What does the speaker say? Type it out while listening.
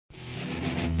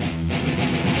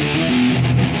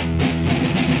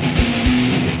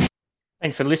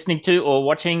Thanks for listening to or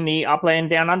watching the Upland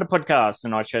Down Under podcast.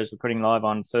 Tonight's show's recording live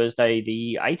on Thursday,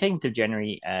 the 18th of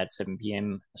January at 7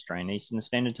 p.m. Australian Eastern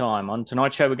Standard Time. On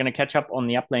tonight's show, we're going to catch up on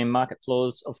the Upland market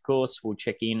floors, of course. We'll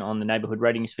check in on the neighbourhood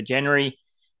ratings for January,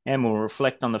 and we'll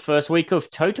reflect on the first week of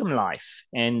Totem Life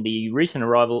and the recent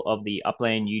arrival of the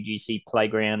Upland UGC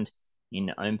Playground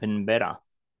in Open Better.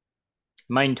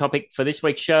 Main topic for this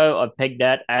week's show, I've pegged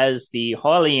that as the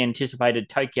highly anticipated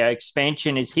Tokyo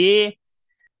expansion is here,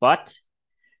 but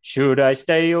should I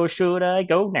stay or should I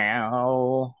go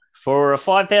now? For a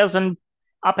 5,000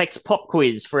 UpX pop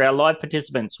quiz for our live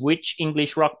participants, which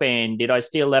English rock band did I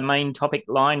steal their main topic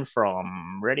line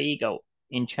from? Ready, go.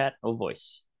 In chat or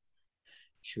voice.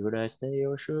 Should I stay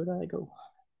or should I go?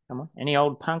 Come on. Any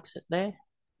old punks there?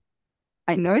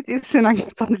 I know this and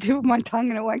it's on the tip of my tongue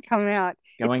and it won't come out.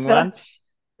 It's Going the once?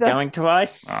 the Going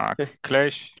twice?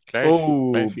 Clash.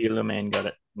 Oh, Bueller man got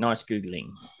it. Nice Googling.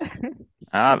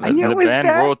 I knew it The was band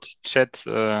that. wrote chat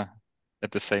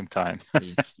at the same time.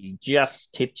 He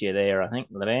just tipped you there, I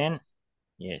think, Levan.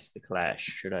 Yes, the Clash.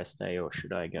 Should I stay or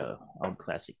should I go? Old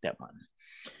classic, that one.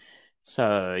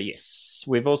 So, yes,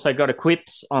 we've also got a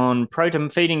quips on proton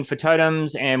feeding for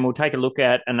totems, and we'll take a look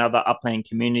at another Upland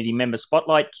community member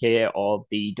spotlight care of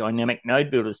the Dynamic Node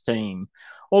Builders team.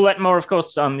 All that and more, of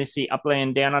course, on this the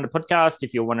Upland Down Under podcast.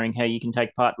 If you're wondering how you can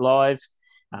take part live,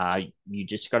 you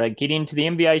just got to get into the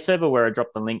MBA server where I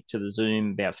dropped the link to the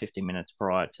Zoom about 15 minutes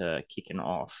prior to kicking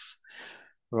off.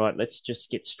 Right, let's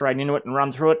just get straight into it and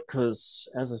run through it because,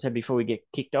 as I said before we get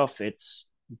kicked off, it's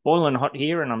boiling hot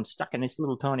here and I'm stuck in this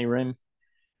little tiny room,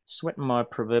 sweating my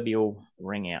proverbial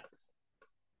ring out.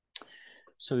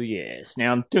 So, yes,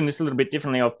 now I'm doing this a little bit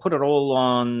differently. I've put it all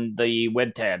on the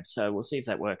web tab, so we'll see if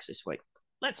that works this week.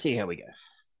 Let's see how we go.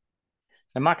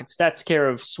 The market stats care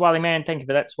of Swally Man. Thank you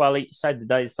for that, Swally. Saved the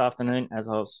day this afternoon as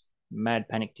I was mad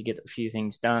panic to get a few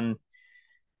things done.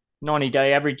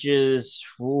 90-day averages.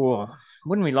 Ooh,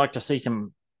 wouldn't we like to see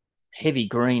some heavy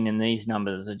green in these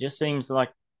numbers? It just seems like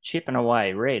chipping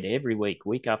away red every week,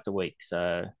 week after week.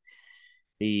 So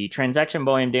the transaction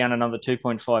volume down another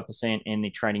 2.5% and the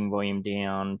trading volume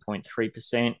down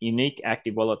 0.3%. Unique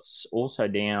active wallets also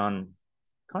down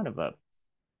kind of a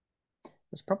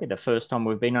it's probably the first time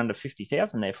we've been under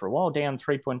 50,000 there for a while, down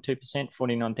 3.2%,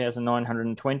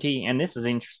 49,920. And this is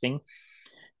interesting.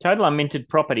 Total unminted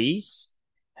properties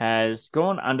has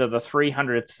gone under the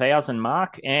 300,000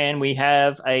 mark, and we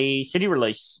have a city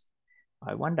release.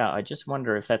 I just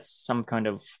wonder if that's some kind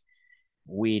of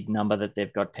weird number that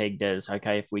they've got pegged as,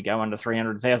 okay, if we go under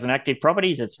 300,000 active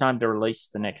properties, it's time to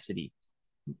release the next city.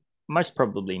 Most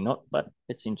probably not, but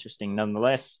it's interesting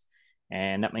nonetheless.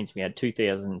 And that means we had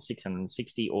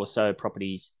 2,660 or so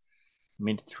properties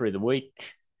minted through the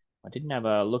week. I didn't have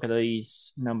a look at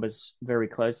these numbers very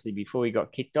closely before we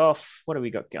got kicked off. What have we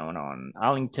got going on?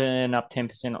 Arlington up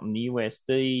 10% on the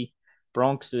USD.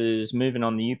 Bronx is moving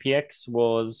on the UPX,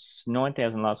 was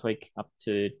 9,000 last week, up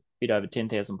to a bit over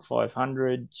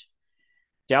 10,500.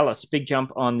 Dallas, big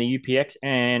jump on the UPX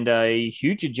and a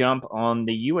huge jump on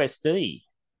the USD,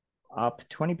 up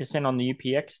 20% on the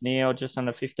UPX, now just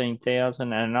under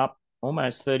 15,000, and up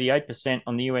almost 38%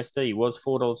 on the USD. Was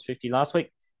 $4.50 last week,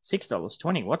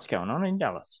 $6.20. What's going on in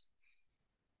Dallas?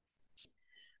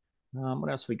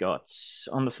 What else we got?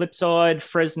 On the flip side,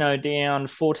 Fresno down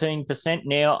 14%,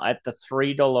 now at the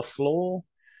 $3 floor.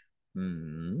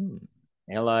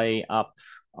 LA up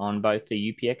on both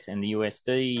the UPX and the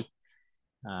USD,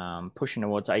 pushing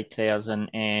towards 8,000,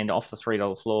 and off the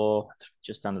 $3 floor,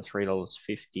 just under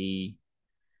 $3.50.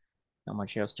 Not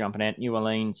much else jumping out. New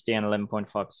Orleans down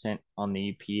 11.5% on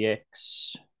the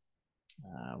UPX.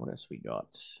 What else we got?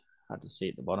 Hard to see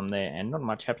at the bottom there. And not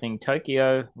much happening.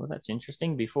 Tokyo, well, that's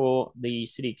interesting. Before the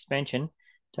city expansion,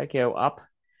 Tokyo up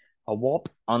a whop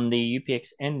on the UPX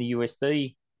and the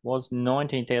USD, was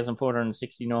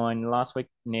 19,469 last week,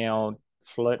 now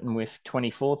flirting with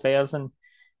 24,000,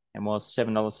 and was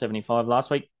 $7.75 last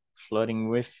week, flirting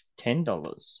with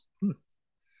 $10.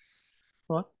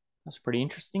 Well, that's pretty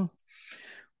interesting.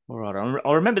 All right,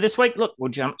 I'll remember this week. Look, we'll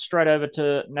jump straight over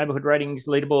to neighborhood ratings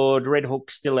leaderboard. Red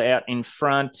Hook still out in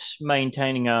front,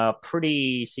 maintaining a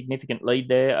pretty significant lead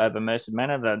there over Merced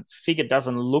Manor. The figure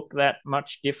doesn't look that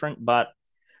much different, but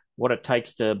what it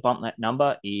takes to bump that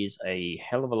number is a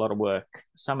hell of a lot of work.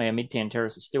 Some of our Midtown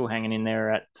Terrace is still hanging in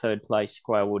there at third place.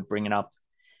 Squarewood bring it up,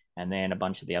 and then a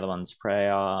bunch of the other ones: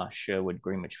 Prayer, Sherwood,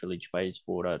 Greenwich Village,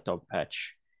 Bayswater, Dogpatch,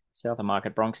 South of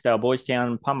Market, Bronxdale, Boys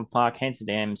Town, Palmer Park,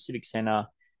 Hanserdam, Civic Centre,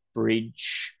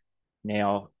 Bridge.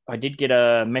 Now, I did get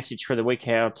a message for the week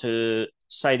how to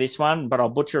say this one, but I'll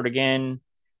butcher it again.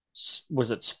 Was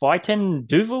it Spuyten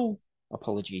Duvel?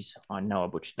 Apologies. I know I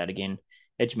butchered that again.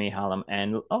 Edgemere, Harlem,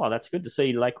 and that's good to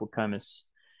see Lakewood Comus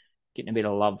getting a bit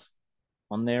of love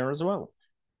on there as well.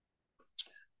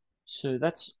 So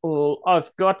that's all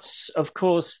I've got. Of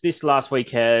course, this last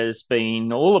week has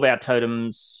been all about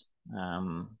totems.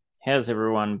 How's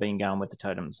everyone been going with the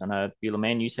totems? I know, Beulah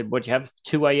Man, you said, what you have,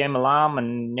 2 a.m. alarm,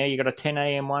 and now you got a 10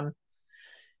 a.m. one.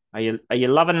 Are you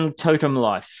loving totem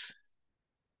life?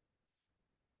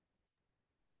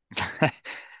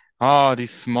 Oh,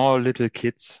 these small little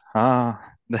kids.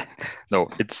 No,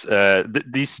 it's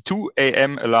these 2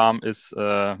 a.m. alarm is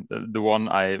the one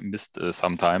I missed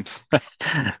sometimes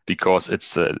because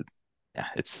it's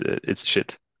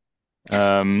shit.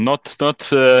 Not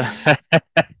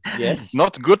Yes.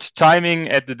 not good timing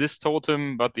at the disc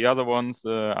totem, but the other ones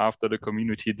after the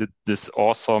community did this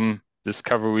awesome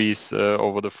discoveries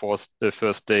over the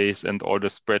first days and all the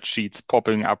spreadsheets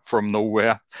popping up from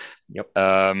nowhere. Yep.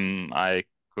 I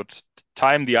could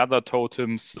time the other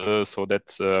totems so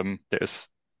that there's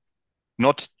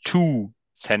not too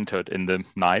centered in the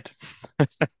night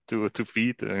to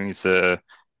feed. It's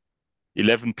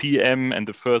 11 p.m. and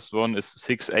the first one is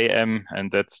 6 a.m.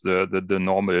 and that's the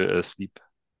normal sleep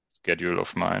schedule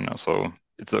of mine. So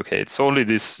it's okay. It's only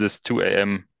this 2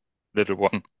 a.m. little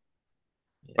one.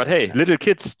 Yeah, But hey, little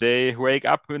kids, they wake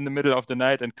up in the middle of the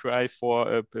night and cry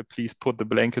for please put the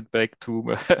blanket back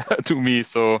to to me.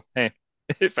 So hey,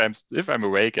 if I'm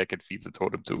awake, I can feed the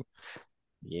totem too.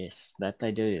 Yes, that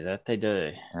they do. That they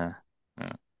do. Yeah.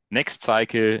 Next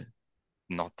cycle,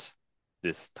 not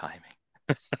this timing.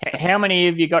 How many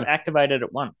have you got activated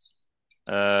at once?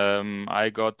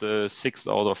 I got 6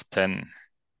 out of 10.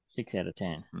 6 out of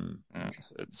 10.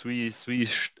 Three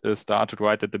started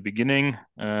right at the beginning,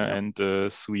 and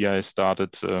 3 I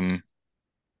started in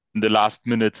the last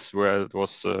minutes where it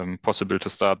was possible to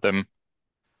start them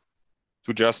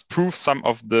to just prove some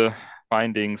of the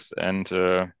findings and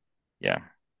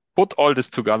put all this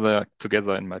together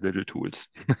in my little tools.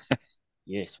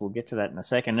 Yes, we'll get to that in a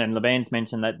second. And Laban's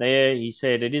mentioned that there. He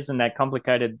said it isn't that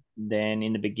complicated. Then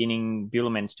in the beginning,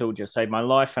 Buellerman's tool just saved my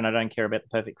life, and I don't care about the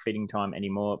perfect feeding time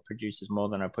anymore. It produces more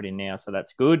than I put in now, so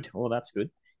that's good. Oh, that's good.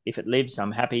 If it lives,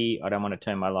 I'm happy. I don't want to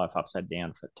turn my life upside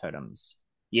down for totems.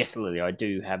 Yes, Lily, I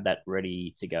do have that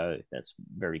ready to go. That's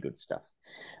very good stuff.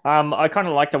 I kind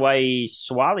of like the way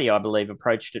Swali, I believe,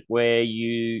 approached it, where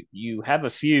you have a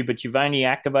few, but you've only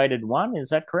activated one. Is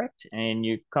that correct? And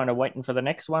you're kind of waiting for the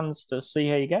next ones to see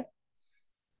how you go.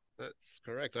 That's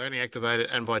correct. I only activated,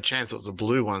 and by chance it was a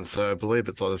blue one, so I believe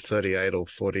it's either 38 or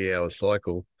 40-hour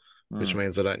cycle, which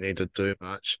means I don't need to do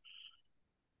much.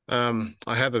 I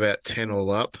have about 10 all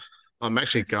up. I'm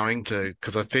actually going to,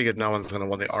 because I figured no one's going to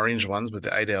want the orange ones with the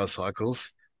 8-hour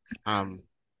cycles.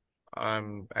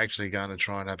 I'm actually going to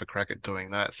try and have a crack at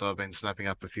doing that. So I've been snapping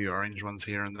up a few orange ones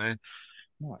here and there.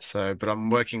 Nice. So, but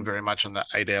I'm working very much on that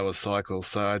 8-hour cycle.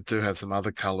 So I do have some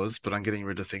other colors, but I'm getting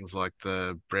rid of things like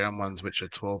the brown ones, which are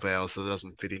 12 hours, so that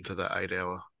doesn't fit into the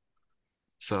 8-hour.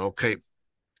 So I'll keep,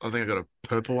 I think I got a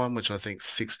purple one, which I think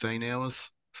 16 hours.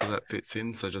 So that fits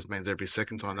in. So it just means every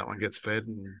second time that one gets fed.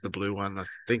 And the blue one, I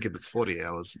think if it's 40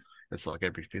 hours, it's like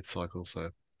every fifth cycle. So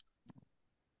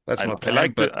that's my plan.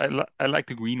 I like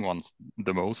the green ones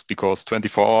the most because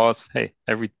 24 hours, hey,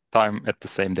 every time at the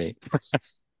same day.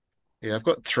 Yeah, I've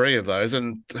got 3 of those.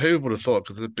 And who would have thought?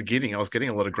 Because at the beginning, I was getting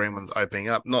a lot of green ones opening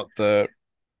up, not the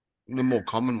more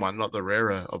common one, not the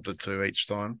rarer of the 2 each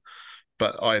time.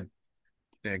 But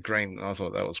green, I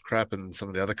thought that was crap. And some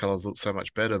of the other colors looked so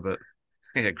much better. But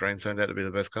yeah, green turned out to be the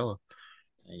best color.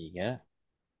 There you go.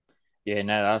 Yeah,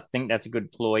 no, I think that's a good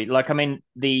ploy. Like, I mean,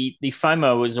 the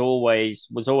FOMO was always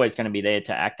going to be there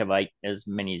to activate as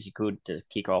many as you could to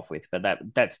kick off with, but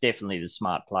that's definitely the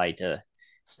smart play, to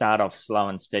start off slow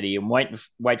and steady and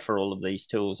wait for all of these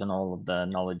tools and all of the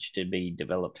knowledge to be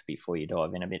developed before you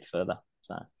dive in a bit further.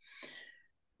 So,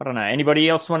 I don't know. Anybody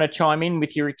else want to chime in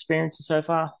with your experiences so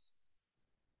far?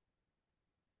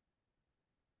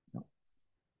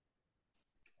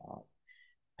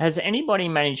 Has anybody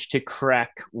managed to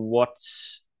crack what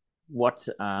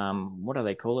do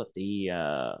they call it? The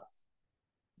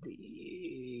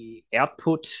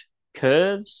output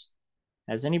curves.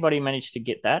 Has anybody managed to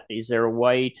get that? Is there a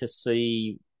way to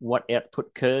see what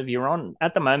output curve you're on?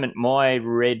 At the moment, my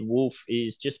red wolf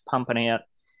is just pumping out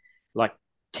like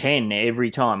 10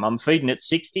 every time. I'm feeding it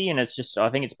 60 and I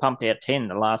think it's pumped out 10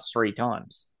 the last 3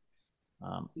 times.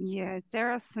 Yeah,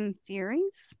 there are some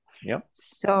theories. Yep.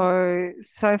 So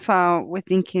far we're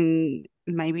thinking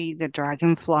maybe the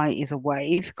dragonfly is a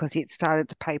wave because it started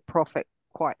to pay profit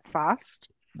quite fast.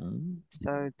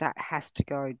 So that has to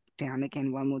go down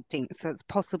again, one would think. So it's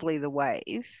possibly the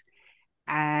wave.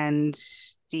 And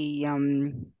the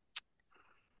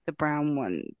the brown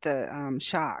one, the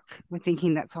shark. We're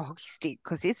thinking that's a hockey stick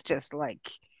because it's just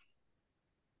like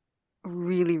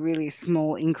really, really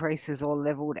small increases or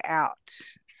leveled out.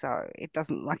 So it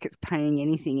doesn't look like it's paying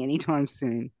anything anytime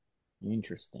soon.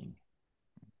 Interesting.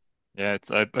 Yeah,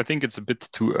 I think it's a bit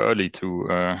too early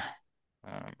to um,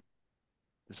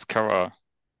 discover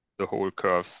the whole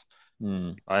curves.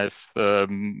 I've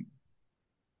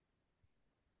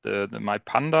my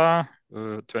panda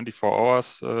 24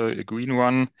 hours, a green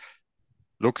one,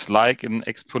 looks like an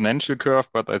exponential curve,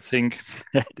 but I think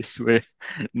this will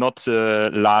not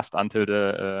last until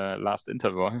the last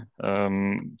interval.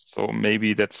 So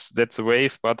maybe that's a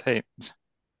wave, but hey,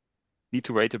 need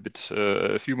to wait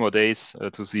a few more days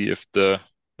to see if the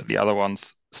other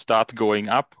ones start going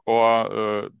up,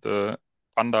 or the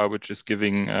panda, which is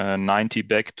giving 90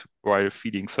 back while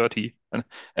feeding 30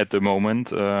 at the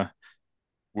moment,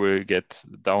 will get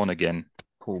down again.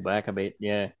 Pull back a bit,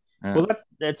 yeah. Well,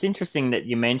 that's interesting that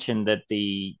you mentioned that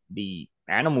the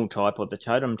animal type or the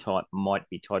totem type might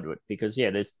be tied to it, because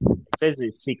it says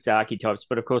there's 6 archetypes,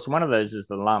 but of course one of those is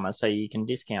the llama, so you can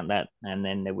discount that, and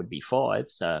then there would be 5.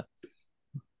 So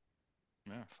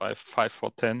yeah, 5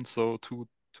 for 10. So two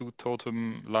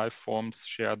totem life forms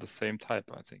share the same type,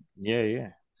 I think. Yeah.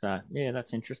 So yeah,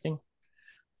 that's interesting.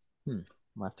 We'll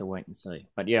have to wait and see.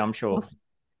 But yeah, I'm sure.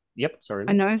 Yep, sorry.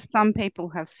 I know some people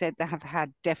have said they have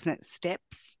had definite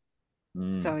steps.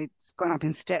 So it's gone up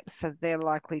in steps, so they're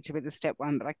likely to be the step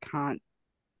one, but I can't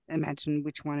imagine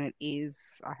which one it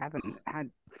is. I haven't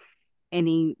had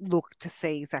any look to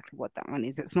see exactly what that one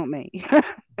is. It's not me.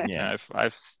 Yeah,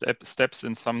 I've steps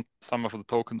in some of the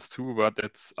tokens too, but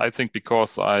it's, I think,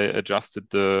 because I adjusted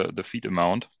the feed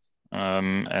amount,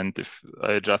 and if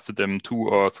I adjusted them 2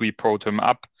 or 3 protem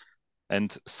up,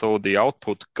 and so the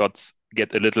output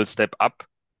get a little step up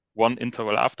one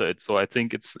interval after it. So I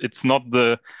think it's not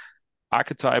the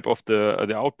archetype of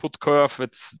the output curve.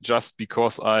 It's just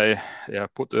because I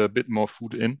put a bit more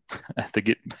food in to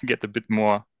get a bit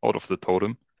more out of the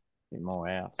totem. A bit more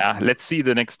out. Let's see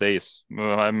the next days.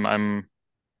 I'm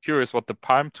curious what the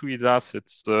palm tree does.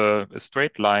 It's a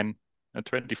straight line, a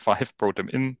 25 protem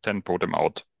in, 10 protem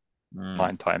out,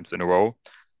 9 times in a row.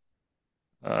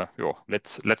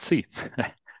 Let's see.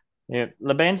 Yeah,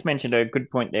 Laban's mentioned a good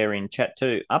point there in chat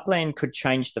too. Upland could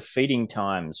change the feeding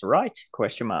times, right?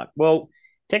 Question mark. Well,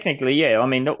 technically, yeah. I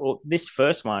mean, this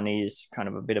first one is kind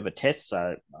of a bit of a test,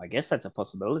 so I guess that's a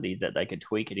possibility that they could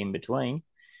tweak it in between.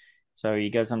 So he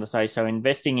goes on to say, so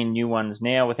investing in new ones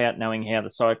now without knowing how the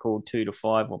cycle 2 to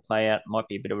 5 will play out might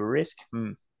be a bit of a risk.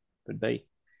 Could be.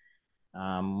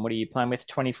 What are you playing with?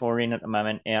 24 in at the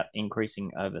moment, out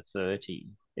increasing over 30.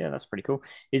 Yeah, that's pretty cool.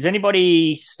 Is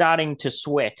anybody starting to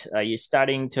sweat? Are you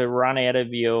starting to run out of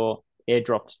your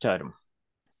airdropped totem?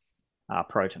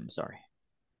 Protem, sorry.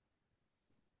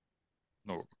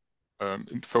 No,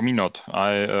 for me not.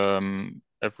 I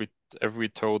every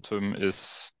totem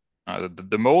is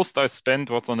the most I spent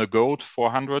was on a goat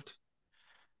 400,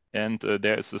 and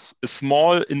there is a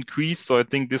small increase. So I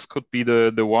think this could be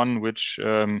the one which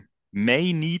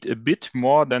may need a bit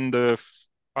more than the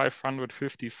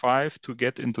 555 to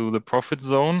get into the profit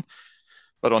zone.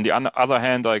 But on the other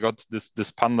hand, I got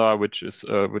this panda, which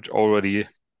already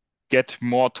get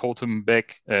more totem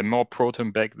back, more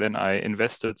protem back than I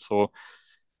invested. So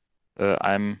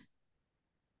I'm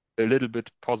a little bit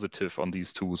positive on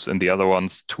these twos, and the other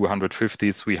ones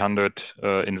 250, 300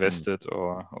 invested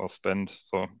or spent.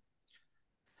 So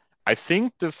I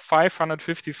think the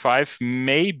 555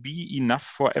 may be enough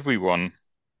for everyone.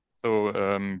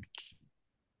 So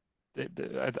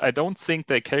I don't think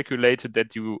they calculated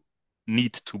that you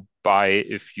need to buy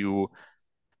if you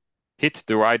hit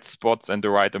the right spots and the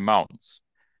right amounts.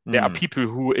 There are people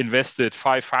who invested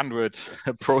 500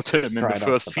 protem in the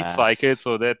first feed cycle,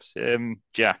 so that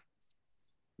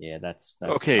yeah, that's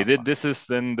okay. This is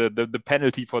then the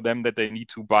penalty for them, that they need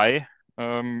to buy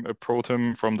a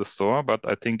protem from the store. But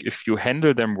I think if you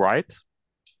handle them right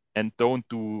and don't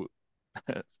do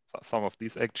some of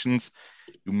these actions,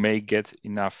 you may get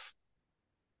enough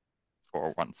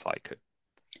for one cycle.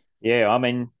 Yeah, I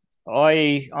mean,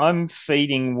 I'm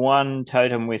feeding one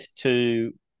totem with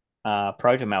 2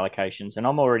 protem allocations, and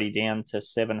I'm already down to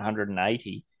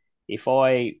 780. If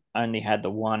I only had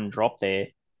the one drop there,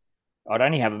 I'd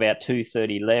only have about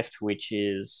 230 left, which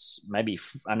is maybe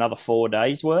another 4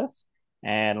 days worth.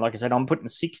 And like I said, I'm putting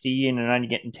 60 in and only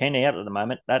getting 10 out at the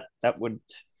moment. That would,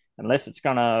 unless it's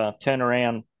going to turn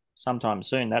around sometime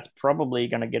soon, that's probably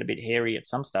going to get a bit hairy at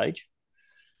some stage.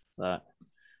 So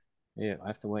yeah, I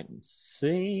have to wait and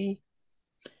see.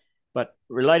 But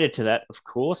related to that, of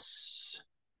course,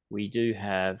 we do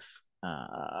have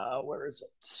where is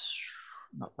it?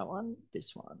 not that one,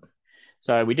 this one.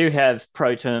 So we do have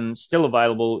Protum still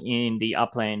available in the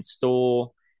Upland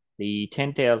store. The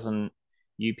 10,000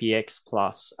 UPX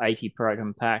plus 80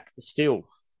 Protum pack, still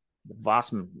the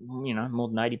vast, more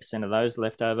than 80% of those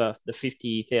left over. The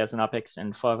 50,000 UPX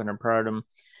and 500 Protum,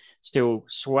 still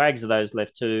swags of those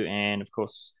left too. And of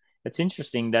course, it's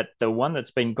interesting that the one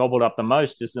that's been gobbled up the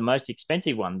most is the most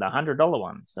expensive one, the $100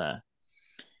 one. So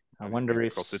I wonder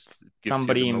if because it gives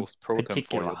somebody you the in most Protum for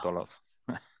particular, your dollars.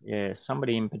 yeah,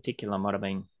 somebody in particular might have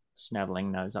been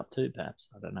snaveling those up too, perhaps.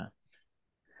 I don't know.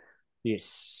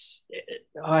 Yes,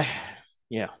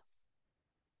 yeah.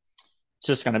 It's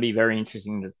just going to be very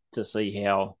interesting to see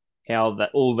how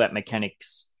that all that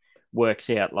mechanics works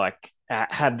out. Like,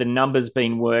 have the numbers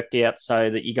been worked out so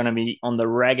that you're going to be on the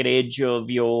ragged edge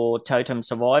of your totem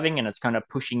surviving, and it's kind of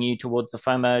pushing you towards the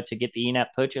FOMO to get the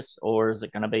in-app purchase, or is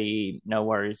it going to be no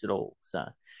worries at all? So,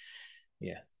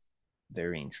 yeah,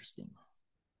 very interesting.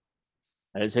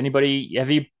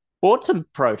 Have you bought some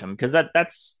Protum? Because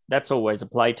that's always a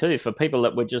play too for people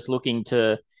that were just looking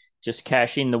to just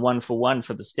cash in the 1-for-1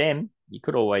 for the stem. You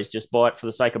could always just buy it for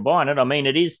the sake of buying it. I mean,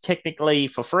 it is technically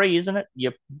for free, isn't it?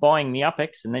 You're buying the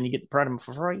UPX and then you get the Protum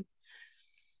for free.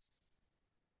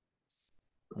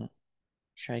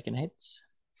 Shaking heads.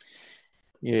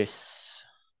 Yes.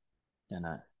 Don't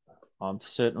know. I'm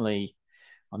definitely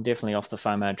off the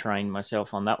FOMO train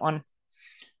myself on that one.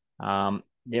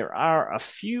 There are a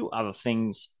few other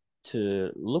things to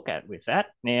look at with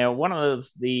that. Now, one of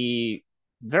the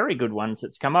very good ones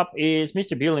that's come up is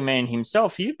Mr. Bewleyman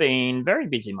himself. You've been very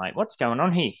busy, mate. What's going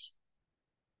on here?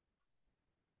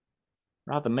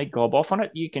 Rather than me gob off on it,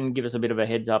 you can give us a bit of a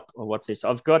heads up of what's this.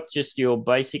 I've got just your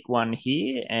basic one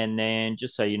here, and then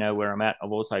just so you know where I'm at,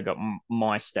 I've also got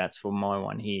my stats for my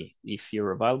one here, if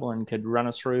you're available and could run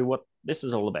us through what this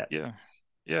is all about. Yeah.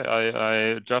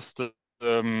 I just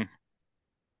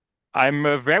I'm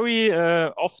very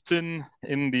often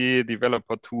in the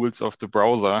developer tools of the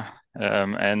browser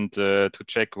and to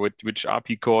check which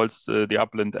API calls the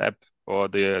Upland app or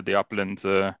the Upland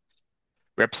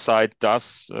website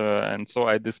does. And so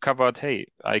I discovered, hey,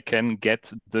 I can get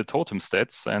the totem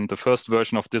stats. And the first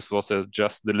version of this was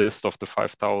just the list of the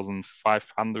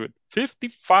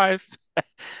 5,555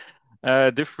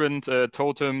 different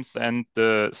totems and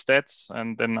the stats.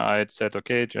 And then I said,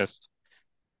 okay, just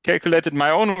calculated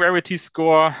my own rarity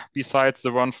score besides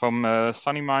the one from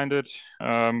Sunny Minded,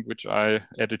 which I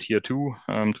added here too,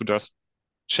 to just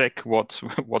check what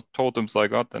totems I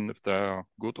got and if they're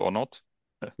good or not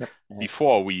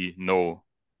before we know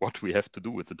what we have to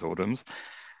do with the totems.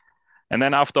 And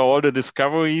then after all the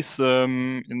discoveries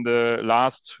in the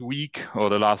last week or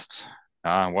the last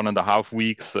 1.5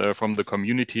 weeks from the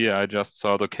community, I just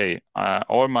thought, okay,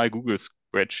 all my Google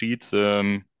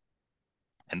spreadsheets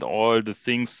and all the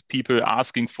things people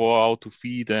asking for, how to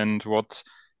feed and what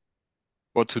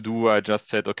to do, I just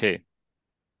said, okay,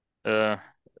 a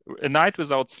night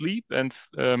without sleep and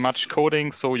much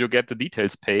coding, so you get the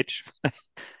details page,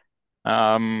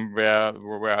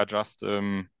 where I just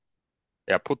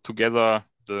put together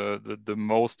the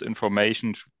most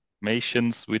informations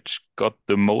which got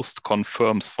the most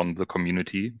confirms from the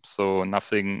community. So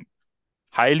nothing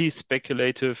highly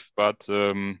speculative, but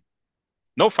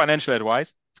no financial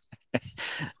advice.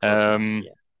 Yeah.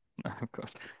 Of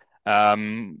course.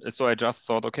 So I just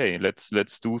thought, okay, let's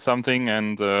do something,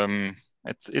 and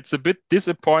it's a bit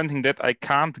disappointing that I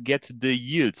can't get the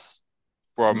yields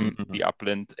from the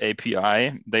Upland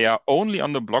API. They are only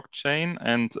on the blockchain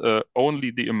and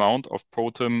only the amount of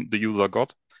Protum the user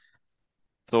got.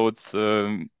 So it's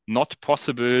not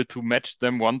possible to match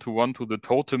them one-to-one to the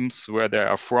totems where they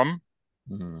are from.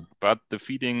 But the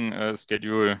feeding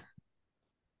schedule,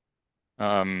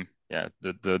 the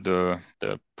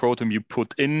Protum you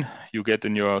put in, you get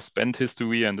in your spend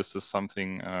history, and this is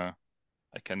something I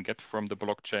can get from the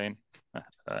blockchain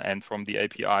and from the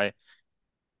API.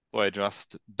 So I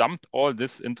just dumped all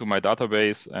this into my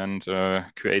database and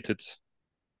created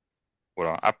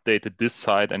or updated this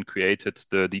site and created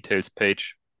the details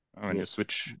page. When you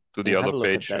switch to the other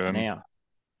page. Now.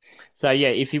 So yeah,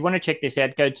 if you want to check this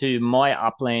out, go to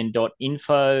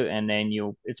myupland.info and then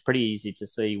it's pretty easy to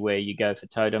see where you go for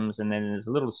totems. And then there's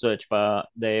a little search bar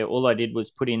there. All I did was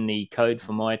put in the code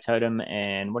for my totem,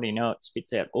 and what do you know? It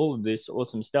spits out all of this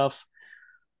awesome stuff.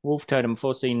 Wolf Totem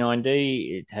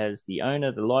 4C9D. It has the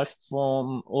owner, the life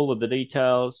form, all of the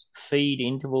details, feed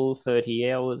interval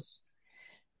 30 hours.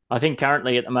 I think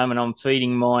currently at the moment I'm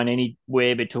feeding mine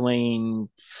anywhere between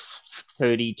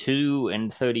 32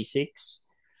 and 36.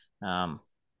 I'm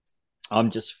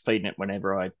just feeding it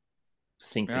whenever I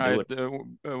think to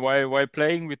do it. While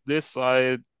playing with this,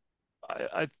 I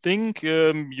I think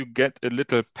you get a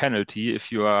little penalty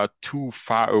if you are too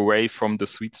far away from the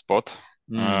sweet spot.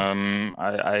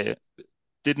 I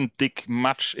didn't dig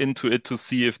much into it to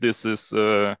see if this is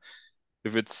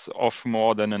if it's off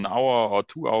more than an hour or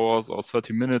 2 hours or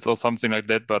 30 minutes or something like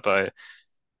that. But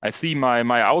I see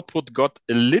my output got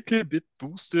a little bit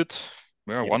boosted,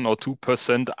 Yep. 1 or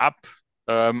 2% up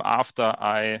after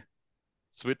I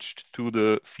switched to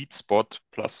the feed spot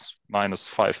plus minus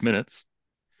 5 minutes.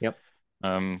 Yep.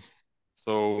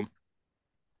 So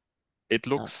it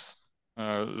looks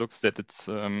that it's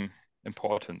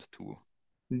important to.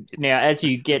 Now, as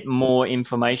you get more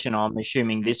information, I'm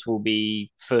assuming this will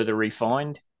be further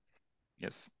refined.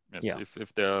 Yes. Yeah.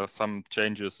 If there are some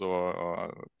changes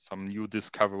or some new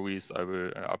discoveries, I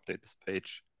will update this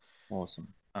page.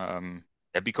 Awesome.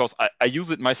 Yeah, because I use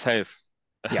it myself.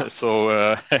 Yeah.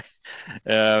 So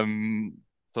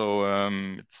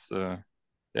it's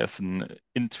there's an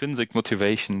intrinsic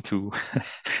motivation to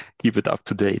keep it up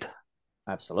to date.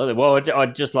 Absolutely. Well,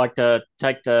 I'd just like to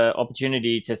take the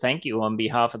opportunity to thank you on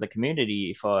behalf of the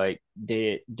community, if I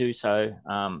dare do so,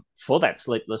 for that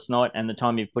sleepless night and the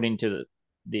time you've put into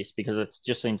this, because it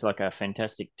just seems like a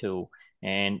fantastic tool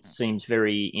and seems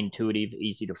very intuitive,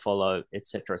 easy to follow,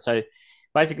 etc. So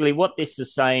basically what this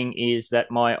is saying is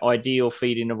that my ideal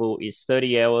feed interval is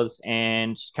 30 hours,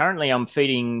 and currently I'm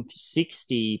feeding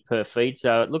 60 per feed.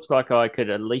 So it looks like I could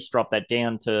at least drop that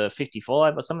down to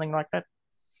 55 or something like that.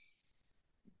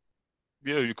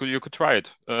 Yeah, you could try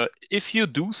it. If you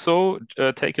do so,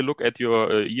 take a look at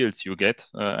your yields you get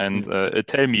and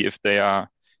tell me if they are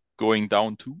going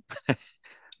down too,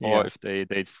 or if they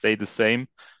stay the same.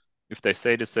 If they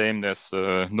stay the same, there's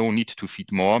no need to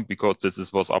feed more, because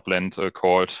this was Upland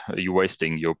called you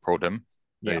wasting your protem.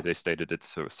 They stated it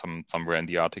somewhere in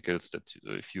the articles that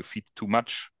if you feed too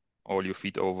much, all you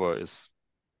feed over is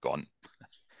gone.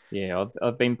 Yeah,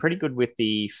 I've been pretty good with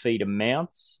the feed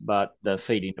amounts, but the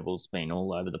feed interval's been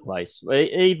all over the place.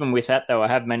 Even with that, though, I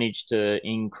have managed to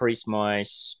increase my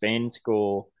span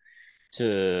score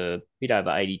to a bit over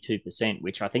 82%,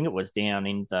 which I think it was down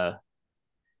in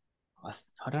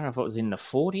I don't know if it was in the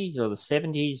 40s or the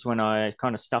 70s when I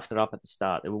kind of stuffed it up at the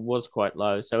start. It was quite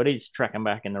low, so it is tracking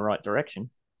back in the right direction.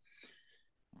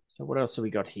 So what else have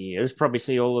we got here? Let's probably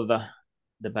see all of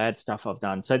the bad stuff I've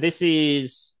done. So this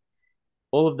is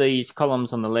all of these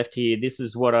columns on the left here. This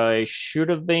is what I should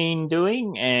have been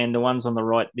doing, and the ones on the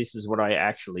right, this is what I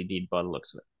actually did by the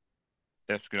looks of it.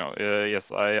 Yes,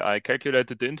 yes, I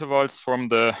calculated the intervals from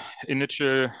the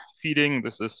initial feeding.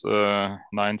 This is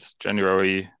 9th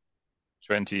January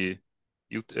 20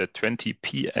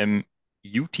 p.m.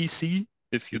 UTC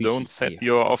if you don't set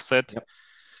your offset. Yep.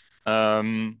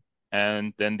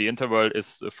 And then the interval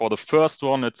is for the first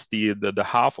one, it's the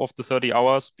half of the 30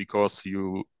 hours, because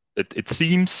it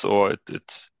seems, or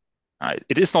it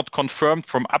is not confirmed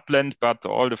from Upland, but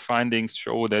all the findings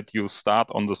show that you start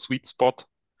on the sweet spot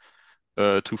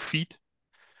to feed.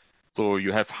 So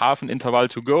you have half an interval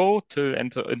to go till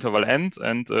interval end,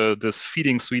 and this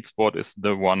feeding sweet spot is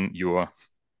the one you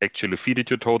actually feeded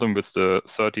your totem with the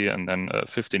 30 and then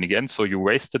 15 again. So you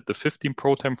wasted the 15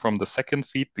 protem from the second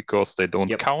feed because they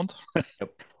don't count.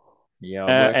 Yeah,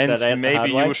 and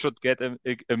maybe you should get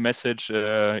a message,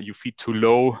 you feed too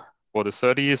low for the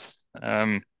 30s.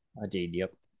 I did,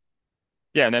 yep.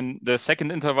 Yeah, and then the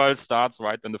second interval starts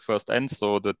right when the first ends.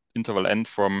 So the interval end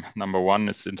from number 1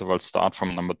 is the interval start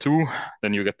from number 2.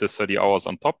 Then you get the 30 hours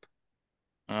on top.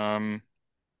 And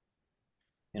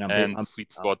the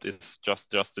sweet spot is just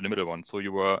the middle one. So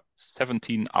you were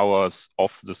 17 hours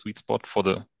off the sweet spot for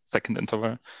the second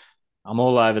interval. I'm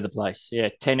all over the place. Yeah,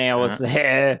 10 hours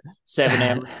there, 7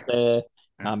 hours there.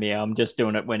 Yeah, I'm just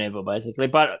doing it whenever, basically.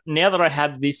 But now that I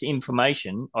have this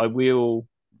information, I will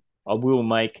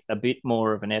make a bit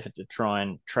more of an effort to try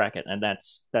and track it, and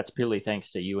that's purely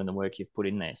thanks to you and the work you've put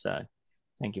in there. So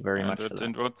thank you very much for that.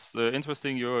 And what's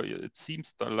interesting, it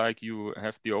seems like you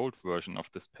have the old version of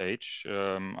this page.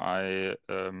 I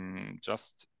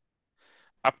just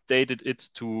updated it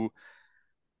to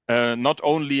not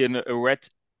only in a red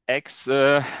X,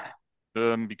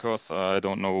 because I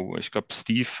don't know, ich glaube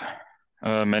Steve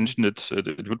mentioned it.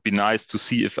 It would be nice to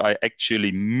see if I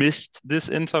actually missed this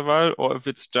interval, or if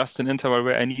it's just an interval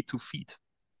where I need to feed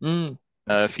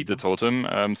the totem.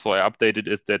 So I updated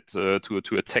it that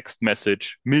to a text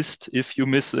message: missed if you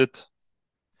miss it,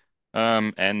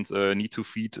 and need to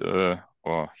feed,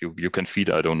 or you can feed.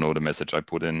 I don't know the message I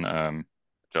put in,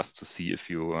 just to see if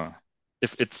you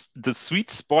if it's the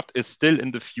sweet spot is still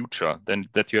in the future, then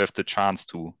that you have the chance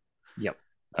to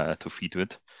to feed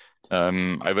it.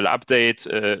 I will update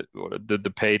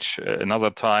the page another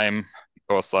time,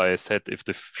 because I said if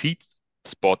the feed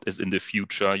spot is in the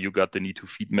future, you got the need to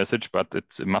feed message, but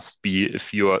it must be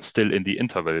if you are still in the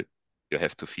interval, you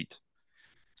have to feed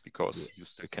because you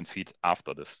still can feed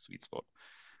after the sweet spot.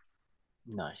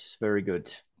 Nice. Very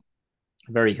good.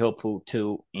 Very helpful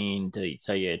tool indeed.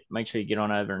 So yeah, make sure you get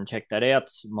on over and check that out,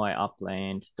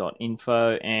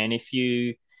 myupland.info. And if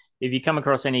you come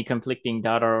across any conflicting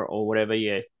data or whatever,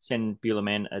 yeah, send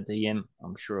Buellerman a DM.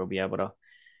 I'm sure he'll be able to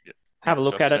have a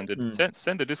look at it.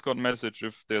 Send a Discord message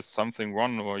if there's something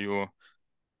wrong or you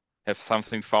have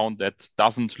something found that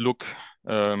doesn't look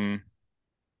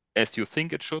as you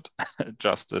think it should.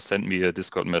 Just send me a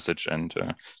Discord message and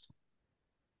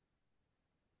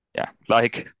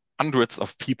like hundreds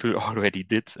of people already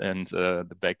did, and the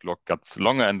backlog got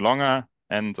longer and longer.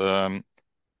 And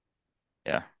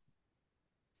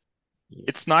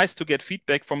it's nice to get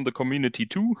feedback from the community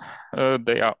too.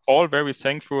 They are all very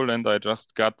thankful, and I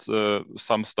just got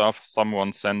some stuff.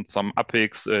 Someone sent some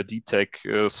Apex.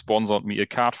 DTech sponsored me a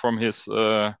card from his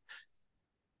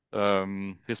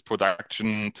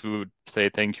production to say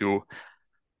thank you.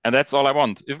 And that's all I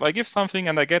want. If I give something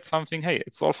and I get something, hey,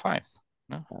 it's all fine.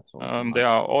 That's awesome. There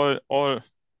are all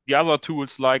the other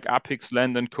tools like Apex,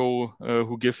 Land and Co.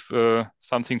 Who give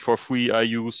something for free. I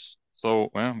use, so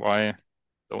why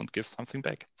don't give something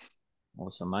back?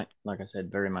 Awesome, mate. Like I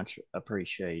said, very much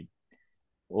appreciate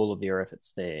all of your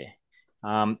efforts there.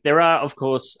 There are, of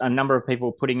course, a number of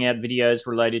people putting out videos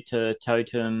related to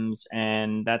totems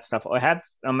and that stuff. I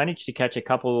managed to catch a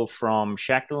couple from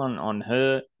Shacklin on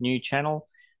her new channel.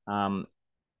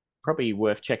 Probably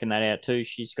worth checking that out too.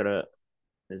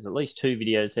 There's at least 2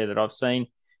 videos there that I've seen.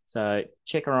 So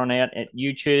check her on out at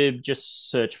YouTube.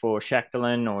 Just search for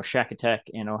Shacklin or Shack Attack,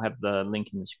 and I'll have the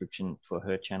link in the description for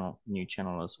her new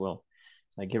channel as well.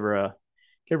 So give her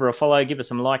a follow, give her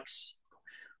some likes,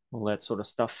 all that sort of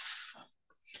stuff.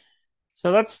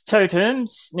 So that's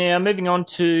totems. Now moving on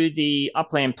to the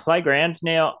Upland Playground.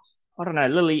 Now, I don't know,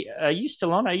 Lily, are you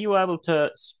still on? Are you able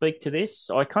to speak to this?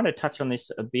 I kind of touched on this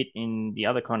a bit in the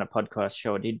other kind of podcast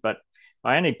show I did, but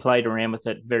I only played around with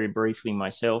it very briefly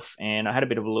myself, and I had a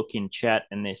bit of a look in chat,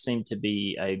 and there seemed to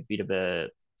be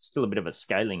still a bit of a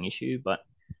scaling issue, but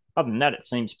other than that, it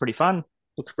seems pretty fun.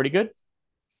 Looks pretty good.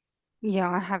 Yeah,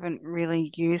 I haven't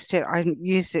really used it. I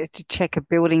used it to check a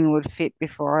building would fit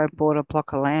before I bought a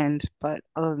block of land, but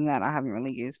other than that, I haven't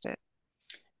really used it.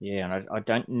 Yeah, and I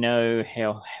don't know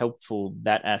how helpful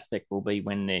that aspect will be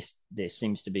when there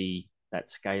seems to be that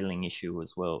scaling issue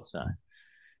as well. So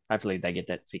hopefully they get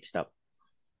that fixed up.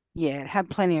 Yeah, it had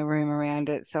plenty of room around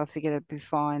it, so I figured it'd be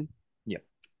fine. Yep.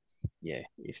 Yeah,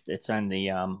 if it's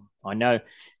only I know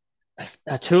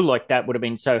a tool like that would have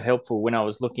been so helpful when I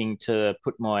was looking to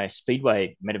put my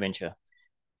Speedway Metaventure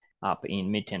up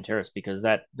in Midtown Terrace, because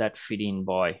that fit in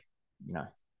by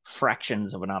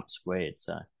fractions of an up squared.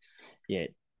 So yeah,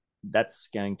 that's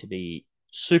going to be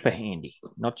super handy,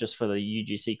 not just for the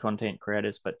UGC content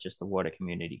creators, but just the wider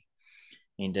community.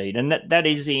 Indeed. And that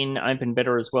is in open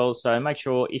beta as well. So make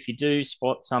sure if you do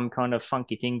spot some kind of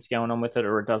funky things going on with it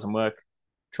or it doesn't work,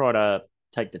 try to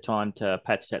take the time to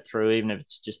patch that through, even if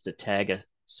it's just to tag a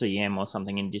CM or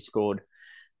something in Discord.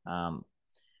 I'm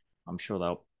sure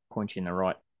they'll point you in the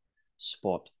right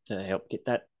spot to help get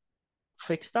that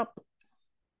fixed up.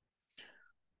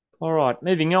 All right,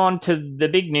 moving on to the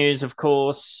big news, of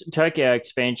course, Tokyo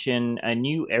expansion, a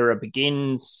new era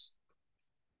begins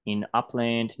in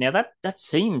Upland. Now that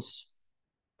seems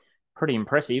pretty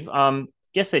impressive.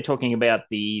 Guess they're talking about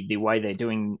the way they're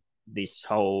doing this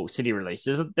whole city release.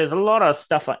 There's a lot of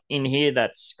stuff in here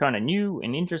that's kind of new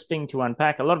and interesting to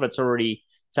unpack. A lot of it's already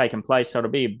taken place, so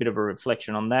it'll be a bit of a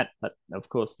reflection on that. But of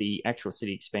course, the actual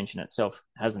city expansion itself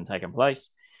hasn't taken place.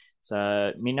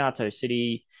 So Minato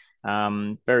City,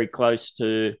 very close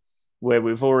to where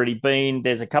we've already been.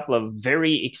 There's a couple of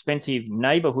very expensive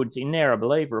neighborhoods in there, I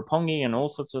believe, Roppongi and all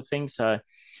sorts of things. So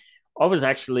I was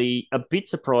actually a bit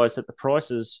surprised that the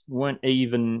prices weren't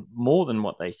even more than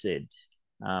what they said.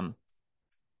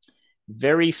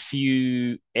 Very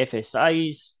few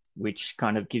FSAs, which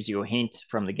kind of gives you a hint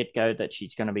from the get-go that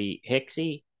she's going to be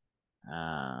hexy.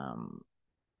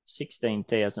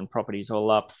 16,000 properties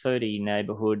all up, 30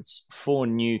 neighborhoods, 4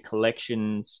 new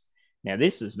collections. Now,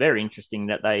 this is very interesting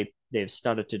that they've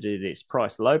started to do this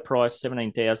price. Low price,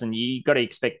 17,000. You got to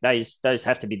expect those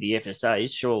have to be the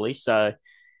FSAs, surely. So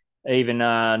even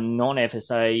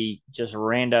non-FSA, just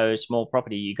rando small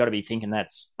property, you got to be thinking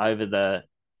that's over the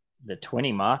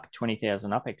 20 mark,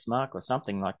 20,000 UPEX mark or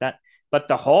something like that. But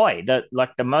the high,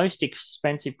 the most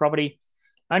expensive property,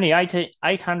 only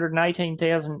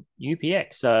 818,000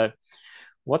 UPX. So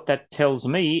what that tells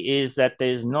me is that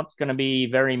there's not going to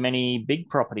be very many big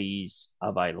properties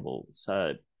available.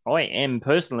 So I am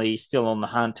personally still on the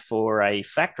hunt for a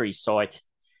factory site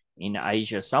in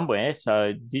Asia somewhere.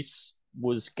 So this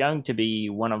was going to be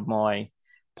one of my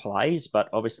plays, but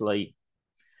obviously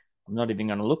I'm not even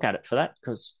going to look at it for that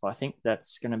because I think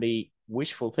that's going to be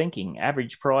wishful thinking.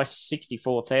 Average price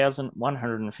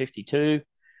 64,152.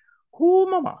 Ooh,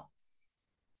 mama.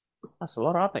 That's a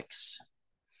lot of Apex.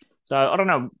 So I don't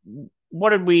know.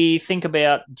 What did we think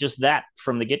about just that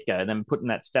from the get go? Then putting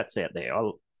that stats out there.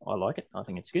 I like it. I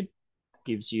think it's good.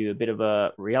 Gives you a bit of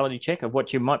a reality check of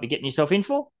what you might be getting yourself in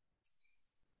for.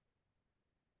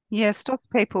 Yeah, stop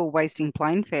people wasting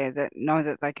plane fare that know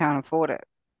that they can't afford it.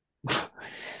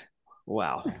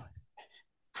 Wow.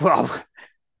 Well,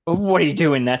 what do you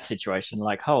do in that situation?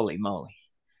 Like, holy moly.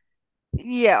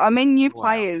 Yeah, I mean, new Wow.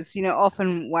 players,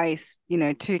 often waste,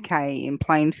 2K in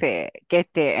plane fare, get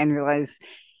there and realize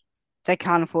they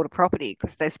can't afford a property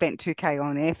because they spent 2K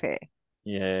on airfare.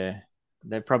 Yeah.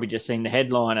 They've probably just seen the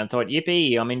headline and thought,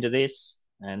 yippee, I'm into this.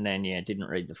 And then, yeah, didn't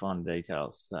read the fine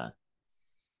details. So,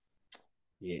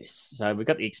 yes. So we've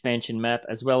got the expansion map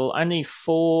as well. Only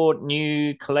 4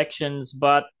 new collections,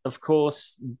 but of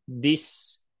course,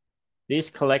 this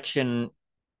collection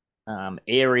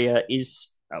area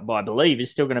is, I believe,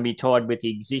 is still going to be tied with the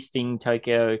existing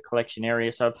Tokyo collection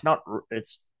area. So it's not.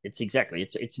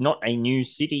 It's not a new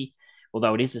city,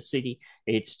 although it is a city.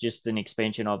 It's just an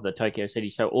expansion of the Tokyo city.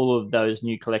 So all of those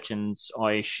new collections,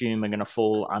 I assume, are going to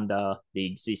fall under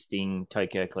the existing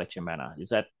Tokyo collection banner.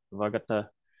 Have I got the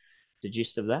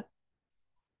gist of that?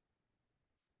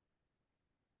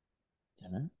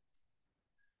 Don't know.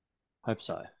 Hope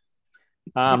so.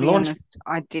 To be Launch. honest,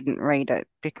 I didn't read it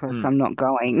because Hmm. I'm not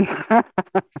going.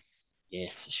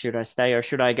 Yes. Should I stay or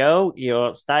should I go?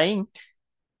 You're staying.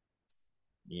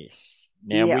 Yes.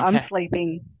 Now Yeah, we I'm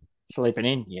sleeping. sleeping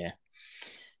in. Yeah.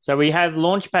 So we have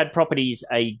launchpad properties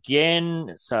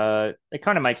again. So it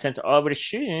kind of makes sense. I would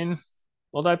assume,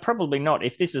 although probably not.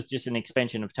 If this is just an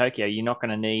expansion of Tokyo, you're not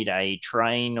going to need a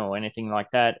train or anything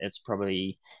like that. It's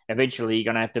probably eventually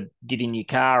you're going to have to get in your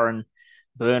car and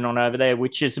burn on over there,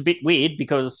 which is a bit weird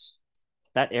because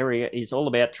that area is all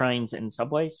about trains and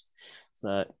subways.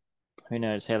 So who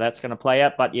knows how that's going to play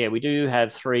out. But yeah, we do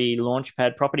have 3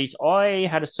 launchpad properties. I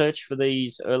had a search for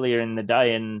these earlier in the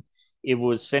day and it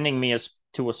was sending me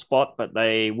to a spot, but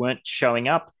they weren't showing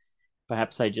up.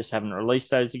 Perhaps they just haven't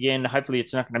released those again. Hopefully,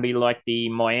 it's not going to be like the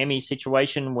Miami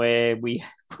situation where we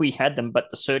had them, but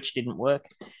the search didn't work,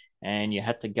 and you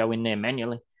had to go in there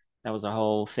manually. That was a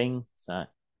whole thing. So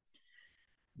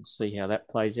we'll see how that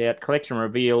plays out. Collection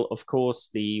reveal, of course,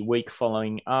 the week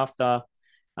following after.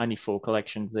 Only 4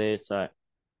 collections there, so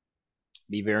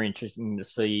be very interesting to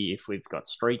see if we've got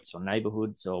streets or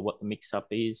neighborhoods or what the mix up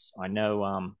is. I know,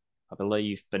 I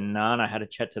believe Banana had a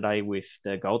chat today with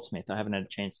the Goldsmith. I haven't had a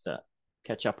chance to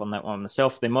catch up on that one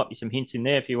myself. There might be some hints in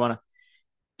there if you want to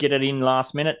get it in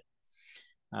last minute.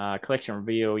 Collection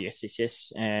reveal,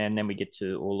 yes. And then we get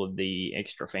to all of the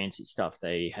extra fancy stuff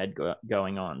they had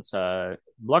going on. So,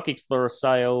 Block Explorer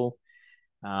sale,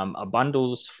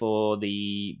 bundles for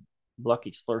the Block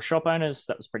Explorer shop owners.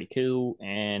 That was pretty cool.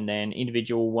 And then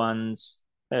individual ones,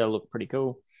 they'll look pretty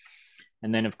cool.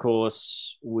 And then, of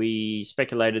course, we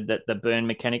speculated that the burn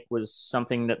mechanic was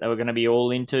something that they were going to be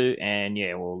all into. And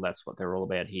yeah, well, that's what they're all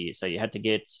about here. So you had to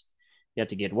get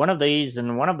one of these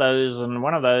and one of those and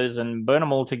one of those and burn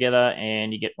them all together,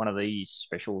 and you get one of these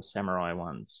special samurai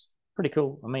ones. Pretty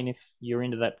cool. I mean, if you're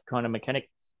into that kind of mechanic,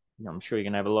 I'm sure you're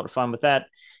going to have a lot of fun with that.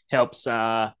 Helps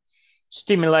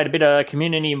stimulate a bit of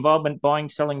community involvement, buying,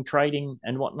 selling, trading,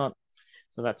 and whatnot.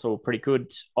 So that's all pretty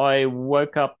good. I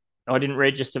didn't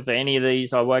register for any of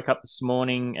these. I woke up this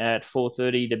morning at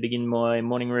 4:30 to begin my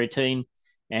morning routine,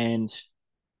 and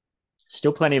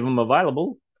still plenty of them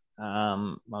available.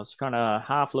 I was kind of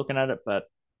half looking at it, but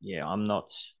yeah, I'm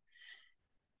not.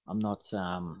 I'm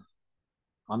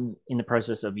in the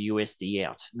process of USD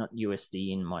out, not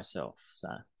USD in myself. So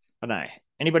I don't know.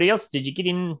 Anybody else? Did you get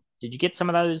in? Did you get some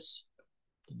of those?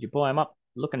 Did you buy them up?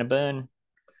 Looking to burn?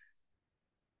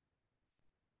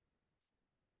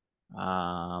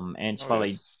 And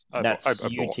Swally, Yes. that's I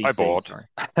UTC. bought. Sorry.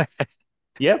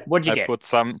 Yeah, what'd you I get? put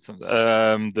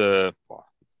the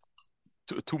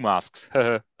 2 masks.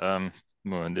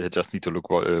 No, and I just need to look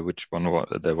which one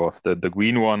there was. The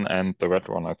green one and the red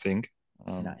one, I think.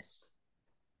 Nice.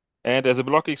 And as a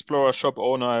Block Explorer shop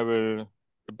owner, I will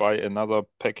buy another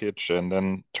package and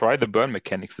then try the burn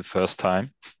mechanics the first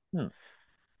time.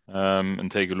 And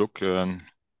take a look.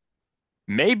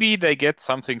 Maybe they get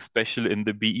something special in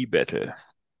the BE battle.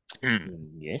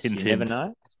 Yes, Hint, you never hint.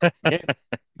 know. Yeah,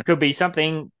 it could be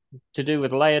something to do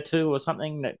with layer 2 or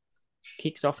something that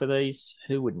kicks off of these.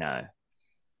 Who would know?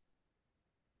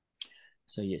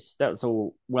 So yes, that was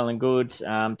all well and good.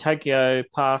 Tokyo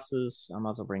passes. I might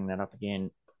as well bring that up again.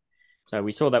 So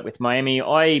we saw that with Miami.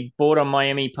 I bought a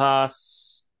Miami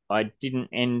pass. I didn't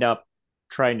end up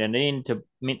trading it in to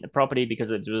mint the property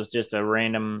because it was just a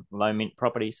random low mint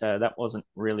property. So that wasn't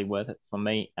really worth it for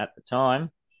me at the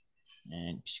time.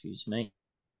 And excuse me.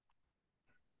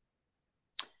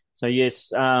 So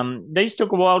yes, these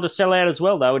took a while to sell out as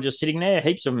well. They were just sitting there,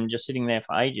 heaps of them just sitting there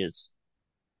for ages.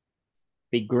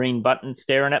 Big green button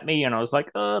staring at me, and I was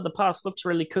like, "Oh, the pass looks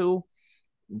really cool.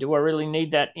 Do I really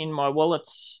need that in my wallet?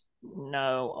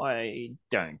 No, I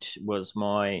don't." Was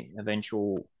my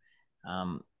eventual,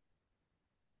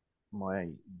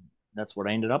 that's what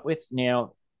I ended up with.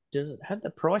 Now, does it have the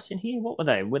price in here? What were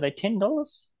they? Were they $10?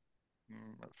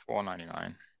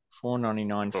 $4.99.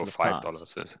 $4.99 for the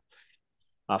 $5 pass.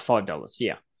 $5,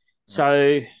 yeah.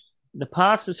 So the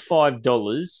pass is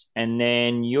 $5, and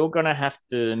then you're going to have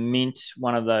to mint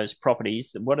one of those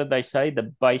properties. What did they say?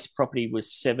 The base property was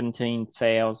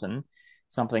 17,000,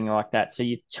 something like that. So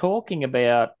you're talking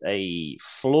about a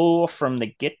floor from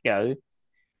the get-go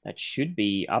that should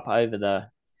be up over the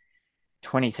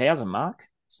 20,000 mark.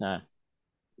 So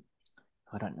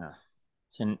I don't know.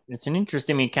 It's an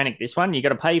interesting mechanic, this one. You got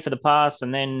to pay for the pass,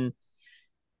 and then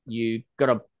you got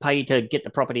to pay to get the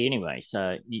property anyway.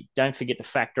 So you don't forget to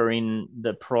factor in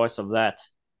the price of that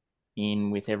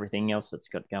in with everything else that's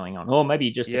got going on. Or maybe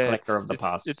you're just a collector of the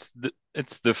pass. It's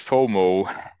the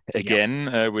FOMO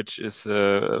again, which is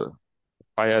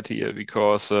fired here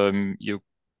because you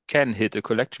can hit a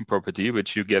collection property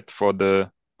which you get for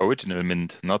the original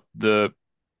mint, not the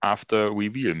after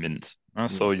reveal mint.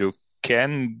 So you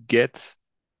can get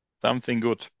something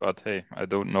good, but hey, I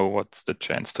don't know what's the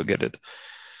chance to get it.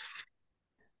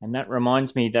 And that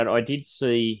reminds me that I did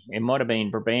see, it might have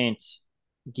been Brabant,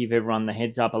 give everyone the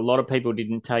heads up. A lot of people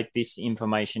didn't take this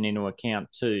information into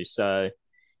account too. So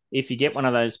if you get one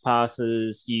of those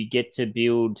passes, you get to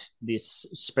build this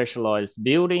specialized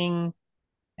building.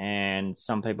 And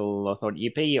some people, I thought,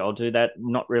 yippee, I'll do that,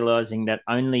 not realizing that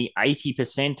only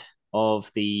 80%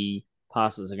 of the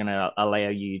passes are going to allow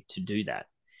you to do that.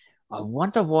 I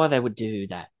wonder why they would do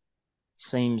that.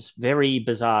 Seems very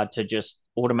bizarre to just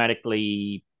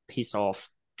automatically piss off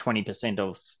 20%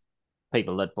 of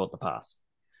people that bought the pass.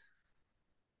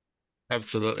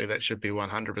 Absolutely, that should be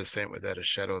 100% without a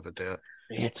shadow of a doubt.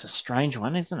 It's a strange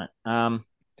one, isn't it?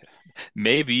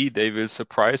 Maybe they will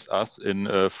surprise us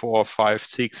in 4, 5,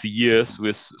 6 years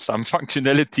with some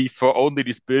functionality for only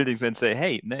these buildings and say,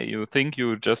 hey, no, you think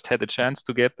you just had a chance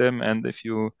to get them, and if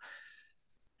you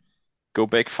go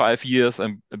back 5 years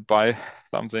and buy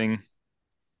something,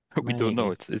 we don't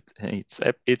know.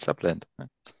 It's Upland.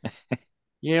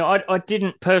 Yeah, I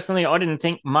didn't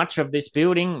think much of this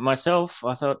building myself.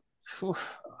 I thought,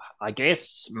 I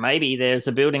guess maybe there's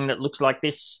a building that looks like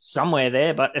this somewhere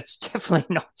there, but it's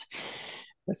definitely not.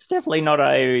 It's definitely not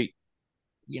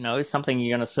something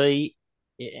you're going to see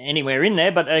anywhere in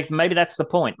there. But maybe that's the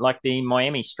point, like the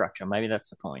Miami structure. Maybe that's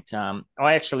the point.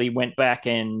 I actually went back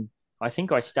and I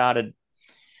think I started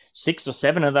 6 or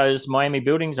 7 of those Miami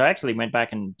buildings. I actually went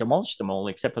back and demolished them all,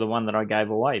 except for the one that I gave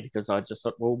away, because I just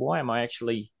thought, well, why am I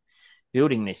actually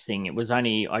building this thing?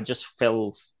 I just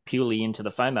fell purely into the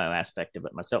FOMO aspect of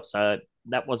it myself. So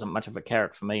that wasn't much of a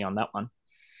carrot for me on that one.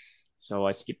 So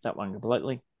I skipped that one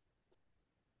completely.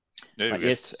 No,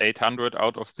 it's 800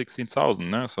 out of 16,000.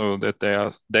 No? So that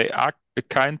they are a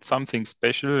kind something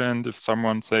special. And if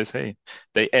someone says, hey,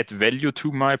 they add value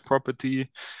to my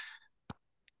property,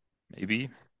 maybe.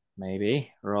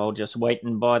 Or I'll just wait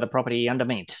and buy the property under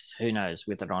mint. Who knows,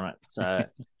 with it on it. So,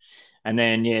 and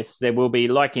then yes, there will be,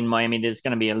 like in Miami, there's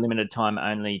going to be a limited time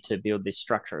only to build this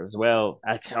structure as well.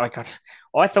 I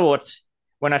thought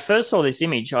when I first saw this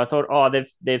image, I thought, oh,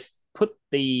 they've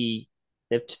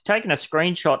taken a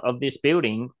screenshot of this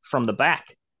building from the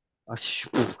back. But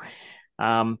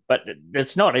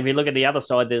it's not. If you look at the other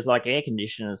side, there's like air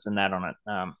conditioners and that on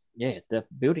it. The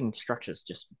building structure is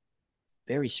just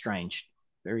very strange.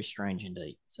 Very strange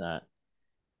indeed. So,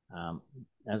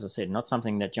 as I said, not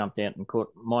something that jumped out and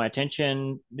caught my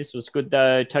attention. This was good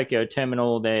though. Tokyo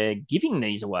Terminal, they're giving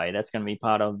these away. That's going to be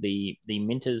part of the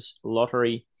Minters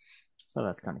lottery. So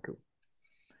that's kind of cool.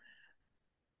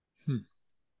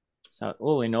 So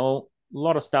all in all, a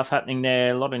lot of stuff happening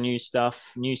there. A lot of new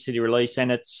stuff, new city release,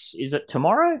 and is it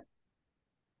tomorrow?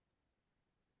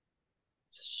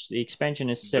 The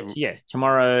expansion is set.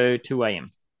 Tomorrow, 2 a.m.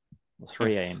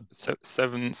 3 a.m.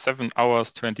 7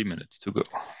 hours, 20 minutes to go.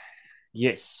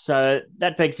 Yes. So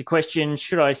that begs the question,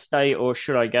 should I stay or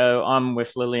should I go? I'm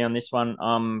with Lily on this one.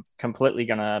 I'm completely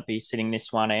going to be sitting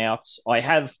this one out. I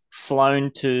have flown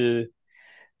to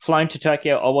flown to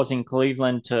Tokyo. I was in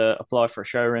Cleveland to apply for a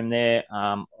showroom there.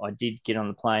 I did get on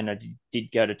the plane. I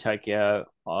did go to Tokyo.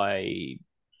 I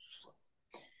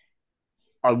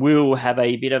will have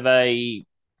a bit of a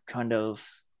kind of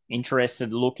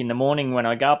interested look in the morning when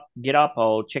I get up.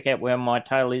 I'll check out where my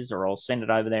tail is, or I'll send it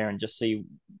over there and just see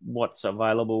what's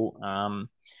available.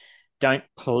 Don't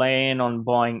plan on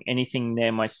buying anything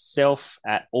there myself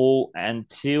at all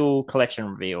until collection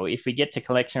reveal. If we get to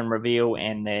collection reveal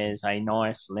and there's a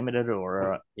nice limited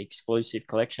or exclusive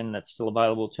collection that's still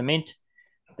available to mint,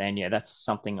 then yeah, that's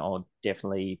something I'll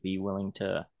definitely be willing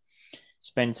to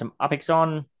spend some UPEX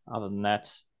on. Other than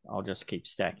that, I'll just keep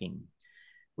stacking,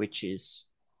 which is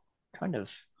kind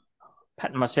of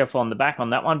patting myself on the back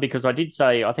on that one, because I did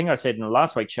say, I think I said in the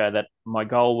last week's show that my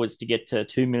goal was to get to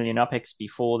 2 million UPEX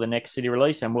before the next city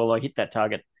release, and well, I hit that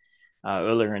target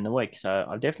earlier in the week. So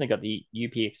I've definitely got the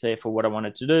UPX there for what I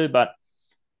wanted to do, but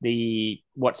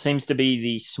what seems to be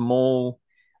the small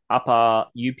upper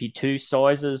UP2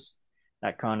 sizes,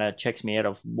 that kind of checks me out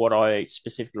of what I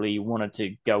specifically wanted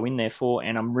to go in there for.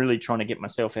 And I'm really trying to get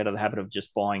myself out of the habit of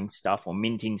just buying stuff or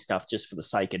minting stuff just for the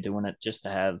sake of doing it, just to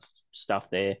have stuff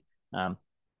there.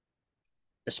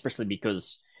 Especially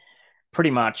because pretty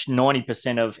much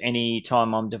 90% of any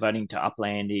time I'm devoting to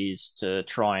Upland is to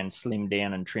try and slim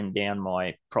down and trim down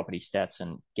my property stats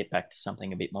and get back to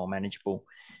something a bit more manageable,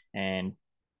 and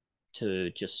to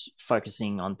just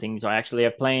focusing on things I actually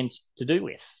have plans to do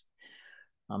with.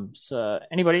 So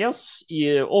anybody else,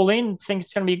 you all in? Think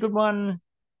it's going to be a good one?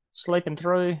 Sleeping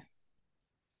through?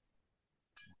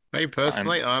 Me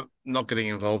personally, I'm not getting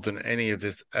involved in any of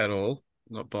this at all.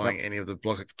 Not buying any of the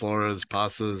block explorers,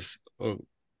 passes, or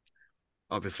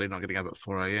obviously not getting up at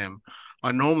 4 a.m.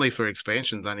 I normally, for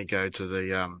expansions, only go to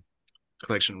the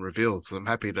collection reveal. So I'm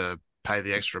happy to pay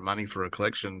the extra money for a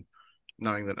collection,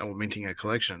 knowing that I'm minting a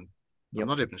collection. I'm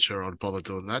not even sure I'd bother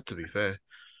doing that, to be fair.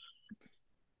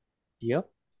 Yep.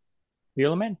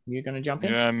 Wheelerman, you're going to jump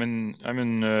in? Yeah, I'm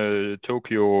in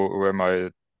Tokyo, where my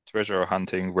treasure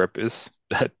hunting rep is,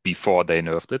 before they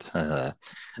nerfed it.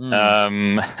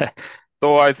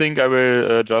 So I think I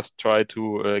will just try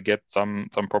to get some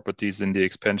properties in the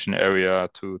expansion area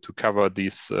to cover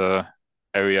these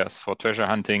areas for treasure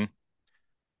hunting.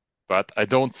 But I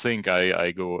don't think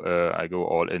I go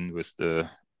all in with the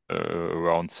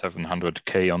around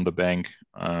 700k on the bank.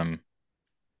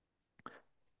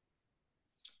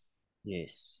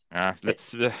 Yes.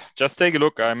 Let's just take a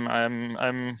look.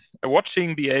 I'm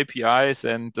watching the APIs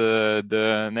and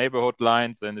the neighborhood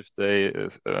lines, and if they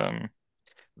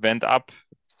went up,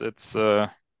 it's I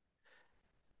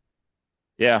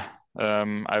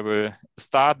will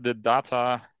start the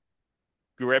data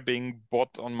grabbing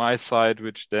bot on my side,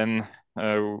 which then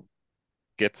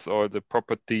gets all the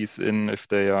properties in if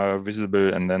they are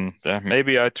visible, and then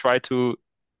maybe I try to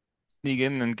sneak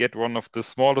in and get one of the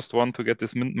smallest one to get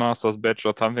this Mint Masters badge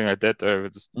or something like that.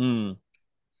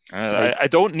 I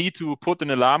don't need to put an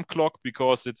alarm clock,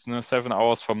 because it's 7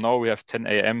 hours from now. We have 10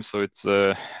 a.m., so it's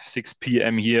 6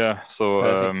 p.m. here. So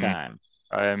perfect time.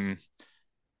 I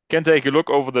can take a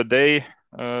look over the day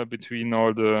between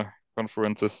all the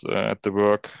conferences at the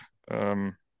work.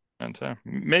 And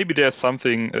maybe there's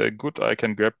something good I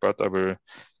can grab, but I will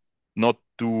not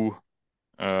do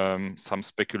some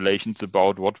speculations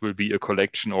about what will be a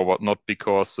collection or what not,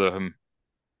 because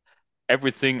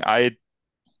everything I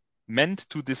meant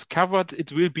to discover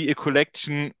it will be a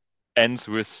collection ends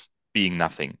with being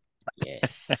nothing.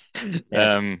 Yes.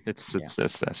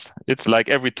 It's like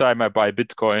every time I buy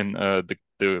Bitcoin,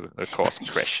 the course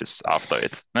crashes after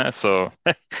it. So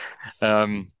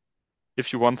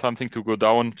if you want something to go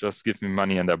down, just give me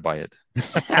money and I buy it.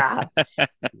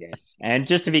 Yes. And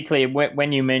just to be clear,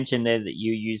 when you mentioned there that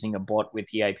you're using a bot with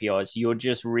the APIs, you're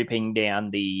just ripping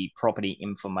down the property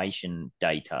information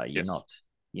data. You're not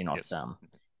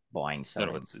buying,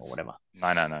 selling, or whatever.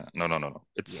 No.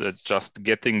 It's just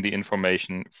getting the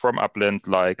information from Upland,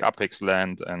 like Apex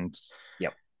Land and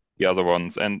the other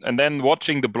ones, and then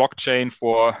watching the blockchain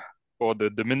for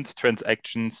the mint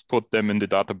transactions, put them in the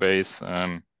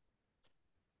database.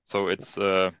 So it's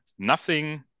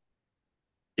nothing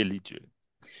illegal.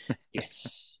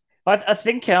 Yes, I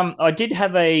think I did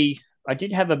have a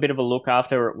bit of a look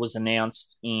after it was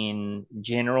announced in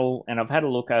general, and I've had a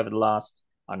look over the last,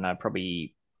 I don't know,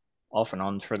 probably off and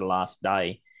on through the last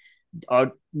day.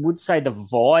 I would say the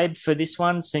vibe for this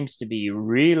one seems to be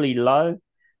really low.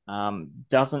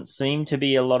 Doesn't seem to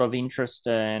be a lot of interest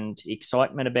and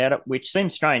excitement about it, which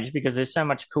seems strange because there's so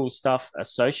much cool stuff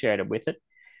associated with it.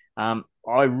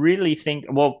 I really think,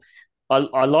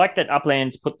 I like that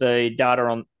Uplands put the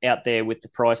data out there with the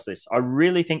price list. I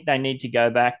really think they need to go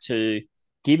back to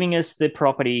giving us the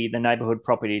property, the neighborhood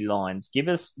property lines, give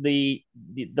us the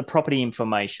property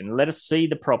information. Let us see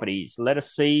the properties. Let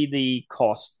us see the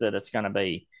cost that it's going to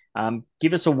be.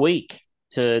 Give us a week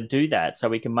to do that so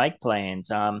we can make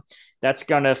plans. That's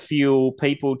going to fuel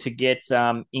people to get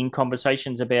in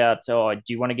conversations about, oh, do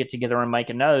you want to get together and make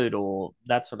a node or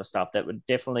that sort of stuff. That would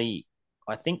definitely,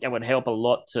 I think that would help a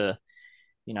lot to,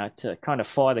 to kind of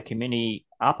fire the community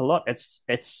up a lot.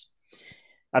 It's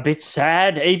a bit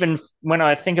sad, even when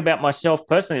I think about myself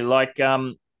personally. Like,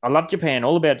 I love Japan,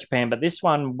 all about Japan, but this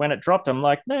one, when it dropped, I'm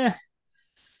like, nah,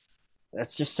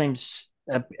 it just seems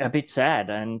a bit sad,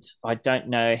 and I don't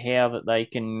know how that they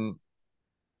can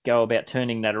go about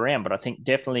turning that around. But I think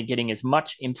definitely getting as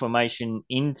much information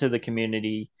into the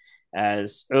community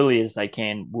as early as they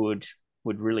can would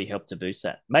really help to boost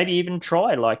that. Maybe even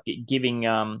try like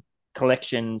giving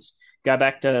collections. Go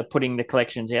back to putting the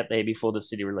collections out there before the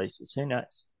city releases. Who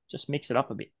knows? Just mix it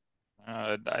up a bit.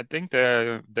 I think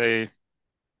they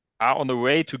are on the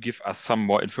way to give us some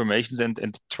more information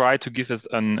and try to give us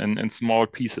in small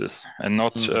pieces and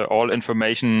not all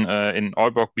information in all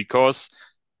block, because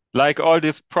like all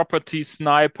these property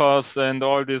snipers and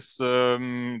all these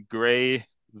gray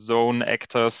zone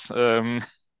actors,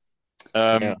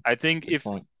 I think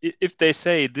if they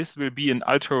say this will be an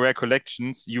ultra rare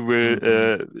collections, you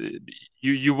will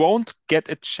you won't get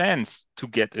a chance to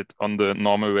get it on the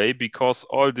normal way, because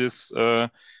all these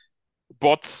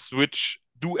bots which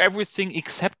do everything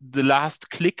except the last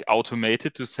click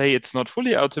automated to say it's not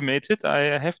fully automated.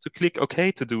 I have to click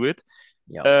OK to do it.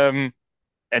 Yeah.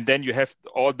 And then you have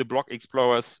all the block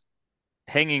explorers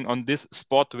hanging on this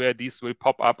spot where these will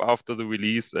pop up after the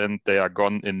release, and they are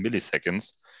gone in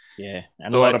milliseconds. Yeah,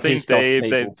 and so a lot I of think pissed off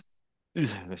people.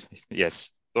 Yes.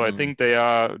 So I think they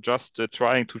are just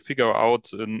trying to figure out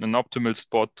an optimal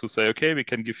spot to say, okay, we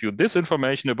can give you this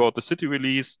information about the city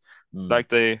release, like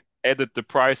they added the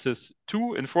prices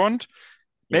too in front.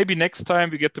 Maybe next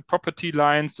time we get the property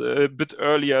lines a bit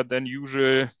earlier than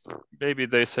usual. Maybe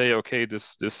they say, okay,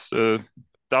 this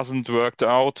doesn't work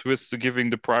out with giving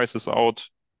the prices out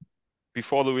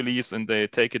before the release, and they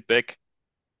take it back.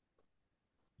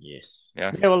 Yes.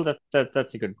 Yeah. Yeah. Well,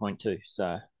 that's a good point too.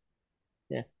 So,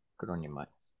 yeah, good on you, mate.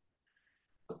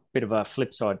 Bit of a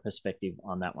flip side perspective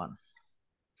on that one.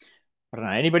 I don't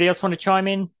know. Anybody else want to chime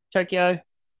in? Tokyo?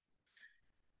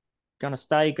 Gonna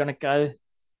stay? Gonna go?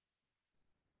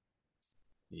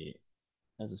 Yeah.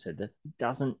 As I said, that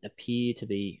doesn't appear to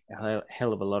be a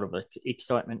hell of a lot of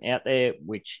excitement out there,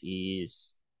 which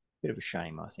is a bit of a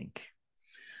shame, I think.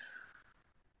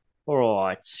 All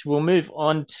right, we'll move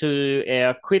on to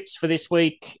our quips for this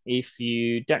week. If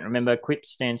you don't remember,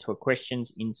 quips stands for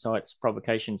questions, insights,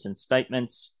 provocations, and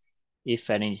statements. If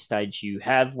at any stage you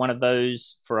have one of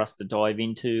those for us to dive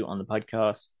into on the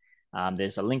podcast,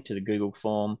 there's a link to the Google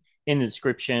form in the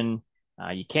description.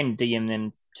 You can DM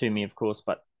them to me, of course,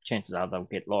 but chances are they'll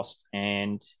get lost.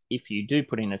 And if you do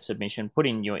put in a submission, put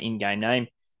in your in-game name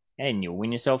and you'll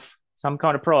win yourself some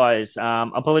kind of prize.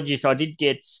 Apologies, I did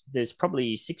get, there's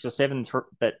probably 6 or 7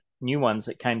 new ones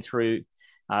that came through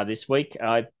this week.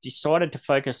 I decided to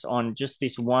focus on just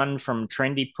this one from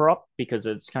Trendy Prop because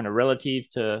it's kind of relative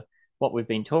to what we've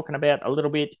been talking about a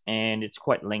little bit, and it's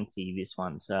quite lengthy, this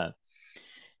one. So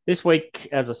this week,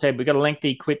 as I said, we got a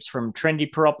lengthy quips from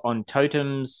Trendy Prop on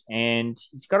totems, and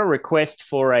he's got a request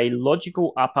for a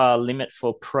logical upper limit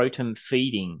for protem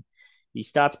feeding. He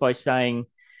starts by saying,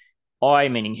 I,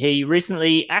 meaning he,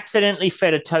 recently accidentally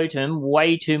fed a totem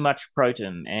way too much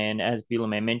protem. And as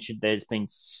Billaman mentioned, there's been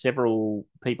several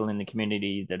people in the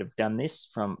community that have done this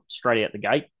from straight out the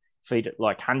gate, feed it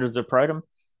like hundreds of protem.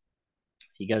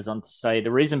 He goes on to say,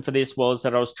 the reason for this was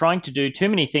that I was trying to do too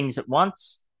many things at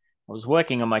once. I was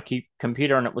working on my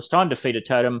computer and it was time to feed a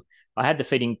totem. I had the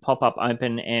feeding pop-up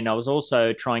open, and I was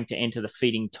also trying to enter the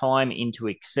feeding time into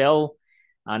Excel.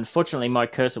 Unfortunately, my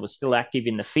cursor was still active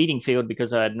in the feeding field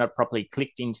because I had not properly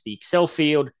clicked into the Excel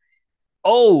field.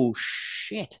 Oh,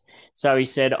 shit. So he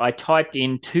said, I typed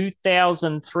in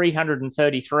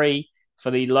 2,333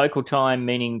 for the local time,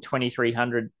 meaning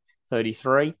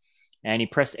 2,333, and he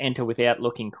pressed enter without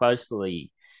looking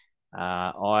closely.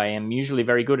 I am usually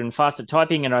very good and fast at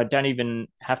typing, and I don't even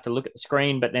have to look at the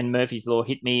screen, but then Murphy's Law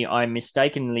hit me. I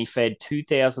mistakenly fed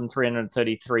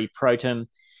 2,333 protem,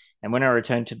 and when I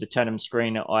returned to the totem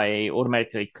screen, I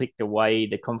automatically clicked away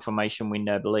the confirmation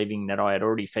window, believing that I had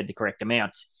already fed the correct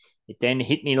amount. It then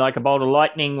hit me like a bolt of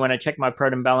lightning when I checked my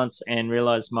protem balance and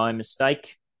realized my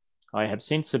mistake. I have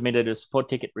since submitted a support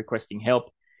ticket requesting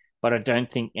help, but I don't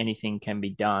think anything can be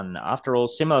done. After all,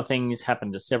 similar things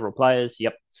happen to several players.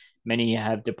 Yep, many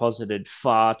have deposited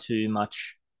far too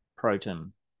much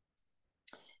protem.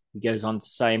 He goes on to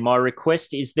say, my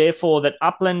request is therefore that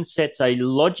Upland sets a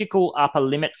logical upper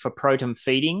limit for protum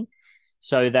feeding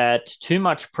so that too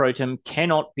much protum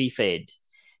cannot be fed.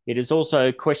 It is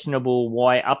also questionable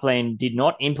why Upland did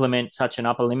not implement such an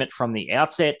upper limit from the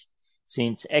outset,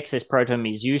 since excess protum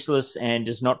is useless and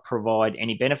does not provide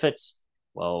any benefits.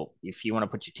 Well, if you want to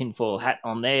put your tinfoil hat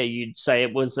on there, you'd say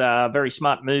it was a very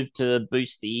smart move to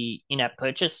boost the in-app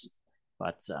purchase.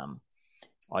 But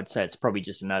I'd say it's probably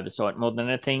just an oversight more than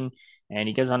anything. And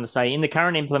he goes on to say, in the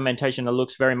current implementation, it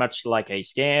looks very much like a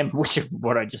scam, which is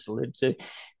what I just alluded to,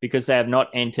 because they have not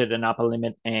entered an upper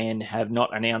limit and have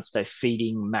not announced a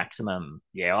feeding maximum.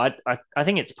 Yeah, I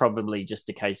think it's probably just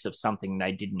a case of something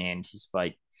they didn't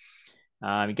anticipate.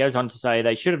 He goes on to say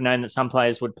they should have known that some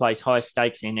players would place high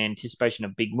stakes in anticipation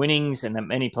of big winnings and that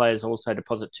many players also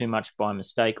deposit too much by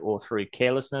mistake or through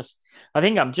carelessness. I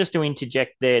think I'm just to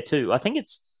interject there too. I think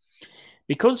it's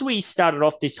because we started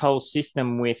off this whole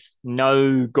system with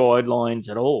no guidelines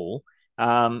at all.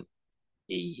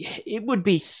 It would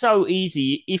be so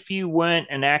easy if you weren't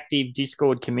an active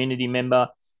Discord community member,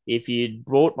 if you'd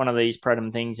brought one of these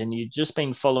Protum things and you'd just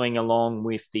been following along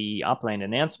with the Upland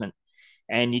announcement,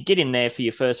 and you get in there for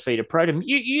your first feed of Protum,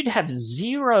 you'd have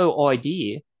zero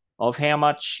idea of how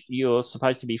much you're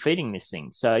supposed to be feeding this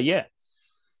thing. So, yeah,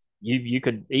 you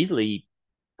could easily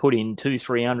put in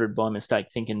 200-300 by mistake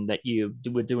thinking that you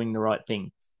were doing the right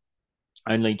thing,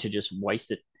 only to just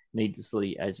waste it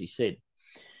needlessly, as he said.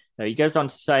 So he goes on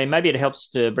to say, maybe it helps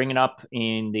to bring it up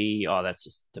in the, that's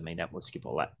just, to me, that will skip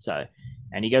all that. So,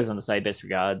 and he goes on to say, best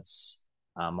regards,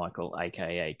 Michael,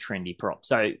 aka Trendy Prop.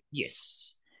 So,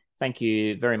 yes. Thank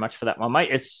you very much for that one, mate.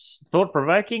 It's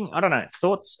thought-provoking. I don't know.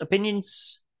 Thoughts,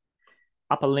 opinions?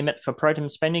 Upper limit for Protum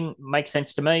spending makes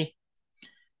sense to me.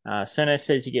 Cerno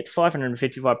says you get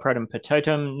 555 Protum per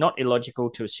totem. Not illogical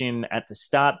to assume at the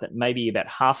start that maybe about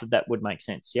half of that would make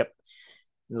sense. Yep.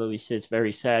 Louis says,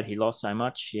 very sad he lost so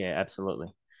much. Yeah,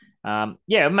 absolutely.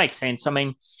 Yeah, it makes sense. I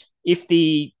mean, if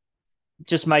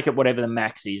just make it whatever the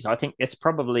max is. I think it's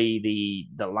probably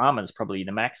the llama's probably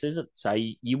the max, is it? So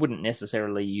you wouldn't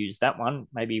necessarily use that one.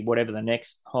 Maybe whatever the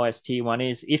next highest tier one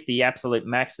is. If the absolute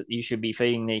max that you should be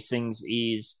feeding these things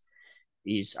is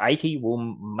 80, we'll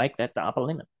make that the upper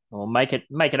limit, or make it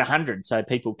 100 so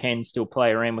people can still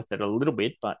play around with it a little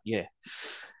bit. But yeah,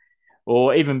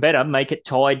 or even better, make it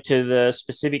tied to the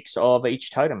specifics of each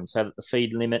totem so that the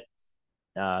feed limit,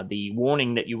 the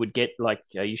warning that you would get, like,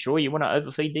 are you sure you want to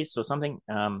overfeed this or something?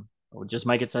 Or just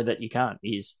make it so that you can't,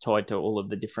 is tied to all of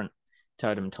the different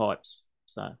totem types.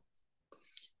 So,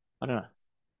 I don't know.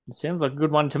 It sounds like a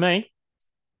good one to me.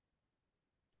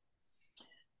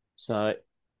 So,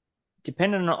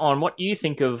 depending on what you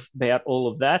think about all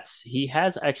of that, he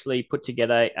has actually put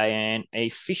together an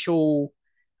official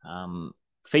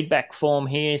feedback form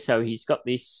here. So he's got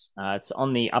this, it's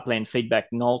on the Upland feedback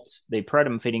note, the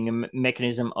Protum feeding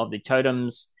mechanism of the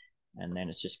totems, and then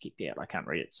it's just kicked out. I can't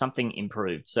read it. Something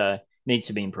improved. So needs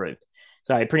to be improved.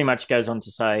 So it pretty much goes on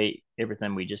to say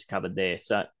everything we just covered there.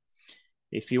 So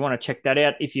if you want to check that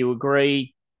out, if you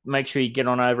agree, make sure you get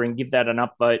on over and give that an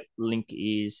upvote. Link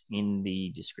is in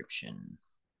the description.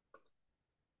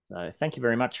 So thank you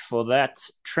very much for that,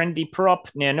 Trendy Prop.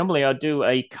 Now, normally I do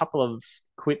a couple of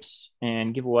quips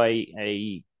and give away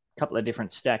a couple of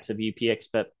different stacks of UPX,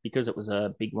 but because it was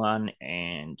a big one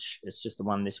and it's just the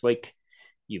one this week,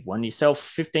 you've won yourself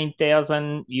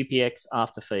 15,000 UPX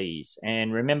after fees.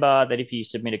 And remember that if you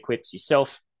submit a quips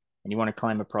yourself and you want to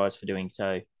claim a prize for doing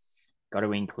so, got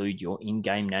to include your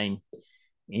in-game name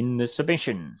in the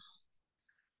submission.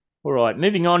 All right,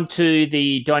 moving on to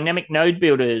the dynamic node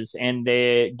builders and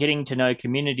their Getting to Know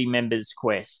Community Members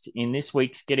quest. In this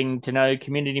week's Getting to Know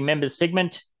Community Members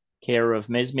segment, care of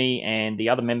Mesme and the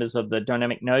other members of the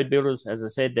dynamic node builders, as I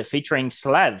said, they're featuring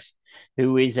Slav,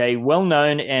 who is a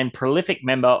well-known and prolific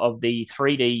member of the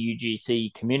 3D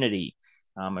UGC community.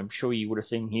 I'm sure you would have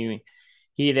seen him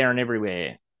here, there, and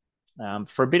everywhere.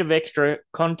 For a bit of extra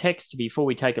context, before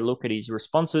we take a look at his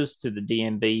responses to the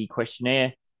DMB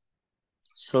questionnaire,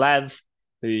 Slav,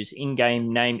 whose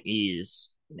in-game name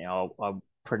is, now I'll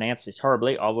pronounce this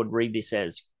horribly, I would read this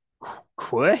as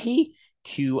Qurhi,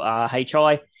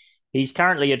 Qrhi. He's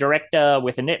currently a director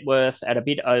with a net worth at a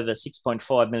bit over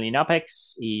 6.5 million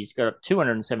UPEX. He's got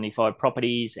 275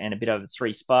 properties and a bit over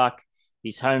 3 Spark.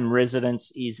 His home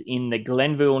residence is in the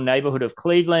Glenville neighborhood of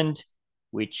Cleveland,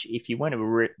 which, if you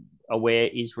weren't aware,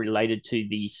 is related to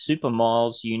the Super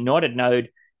Miles United node,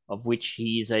 of which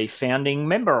he is a founding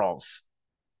member of.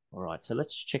 All right, so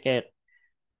let's check out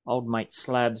old mate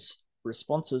Slab's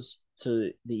responses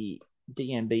to the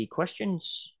DMB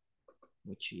questions,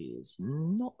 which is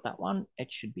not that one.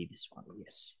 It should be this one,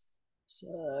 yes.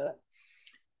 So,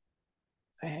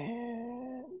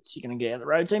 and you're going to get out of the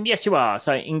road team? Yes, you are.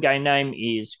 So, in-game name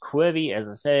is Quirby, as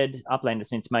I said. Uplander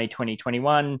since May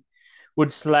 2021.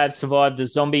 Would Slab survive the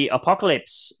zombie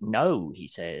apocalypse? No, he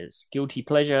says. Guilty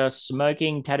pleasure,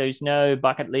 smoking, tattoos, no.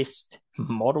 Bucket list,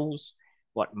 models.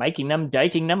 What, making them,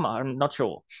 dating them? I'm not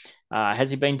sure. Has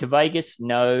he been to Vegas?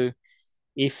 No.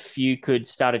 If you could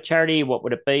start a charity, what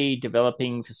would it be?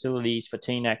 Developing facilities for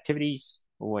teen activities.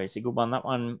 Always a good one, that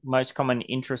one. Most common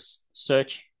internet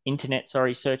search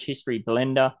history,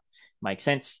 Blender. Makes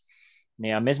sense.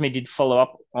 Now, Mesme did follow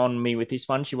up on me with this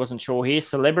one. She wasn't sure here.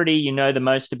 Celebrity you know the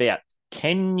most about.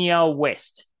 Kenya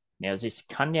West. Now, is this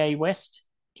Kanye West?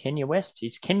 Kenya West?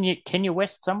 Is Kenya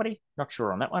West somebody? Not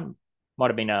sure on that one. Might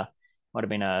have been a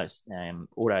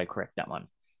autocorrect, that one.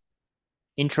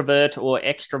 Introvert or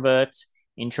extrovert?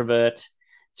 Introvert.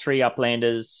 3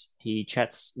 Uplanders. He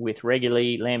chats with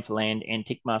regularly, Lamb for Land,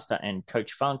 Antique Master, and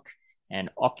Coach Funk. And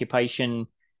occupation,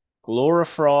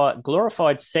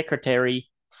 glorified secretary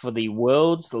for the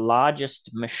world's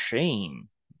largest machine.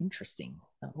 Interesting.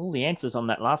 All the answers on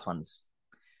that last one's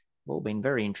all been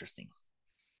very interesting.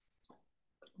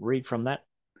 Read from that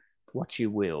what you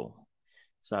will.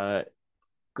 So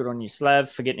good on you,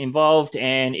 Slav, for getting involved.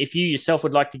 And if you yourself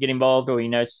would like to get involved, or you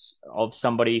know of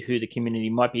somebody who the community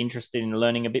might be interested in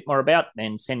learning a bit more about,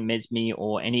 then send Mesme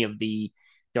or any of the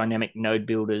Dynamic Node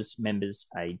Builders members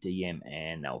a DM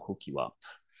and they'll hook you up.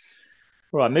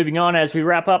 All right, moving on as we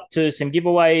wrap up to some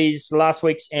giveaways. Last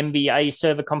week's MBA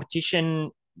server competition,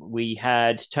 we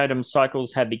had Totem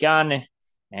Cycles have begun,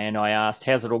 and I asked,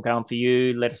 how's it all going for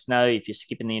you? Let us know if you're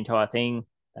skipping the entire thing.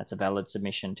 That's a valid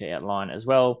submission to outline as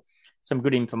well. Some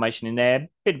good information in there.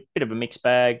 Bit of a mixed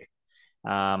bag.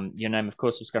 Your name, of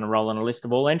course, was going to roll on a list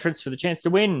of all entrants for the chance to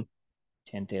win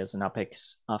 10,000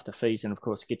 UPEX after fees, and of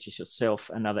course, get yourself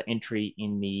another entry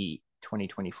in the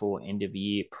 2024 end of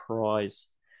year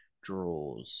prize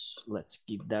draws. Let's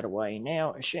give that away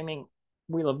now, assuming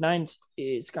Wheel of Names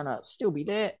is going to still be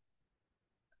there.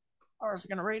 Or is it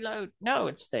going to reload? No,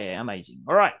 it's there. Amazing.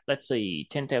 All right, let's see.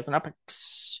 10,000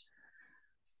 UPEX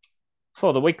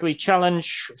for the weekly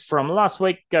challenge from last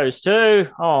week goes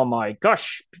to, oh my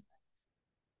gosh,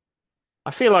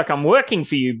 I feel like I'm working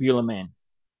for you, Bueller Man.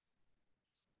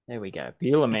 There we go.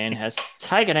 Bueller Man has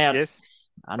taken out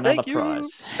another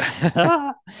prize.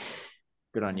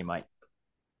 Good on you, mate.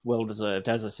 Well deserved,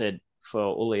 as I said, for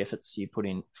all the efforts you put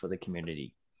in for the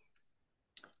community.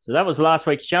 So that was last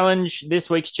week's challenge. This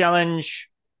week's challenge,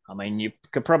 I mean, you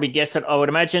could probably guess it, I would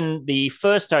imagine. The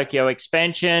first Tokyo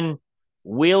expansion,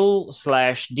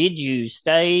 did you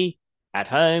stay at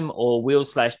home, or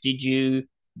did you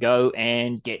go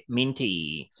and get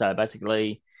minty? So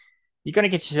basically, you're going to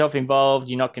get yourself involved.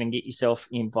 You're not going to get yourself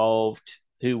involved.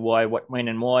 Who, why, what, when,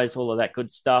 and why's, all of that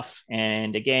good stuff.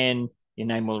 And again, your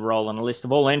name will roll on a list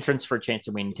of all entrants for a chance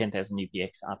to win 10,000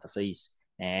 UPX after fees.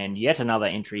 And yet another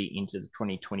entry into the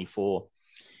 2024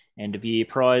 end of year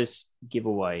prize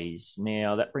giveaways.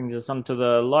 Now, that brings us onto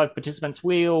the live participants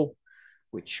wheel,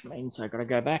 which means I've got to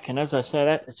go back. And as I say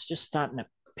that, it's just starting to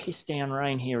piss down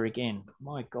rain here again.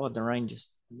 My God, the rain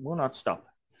just will not stop.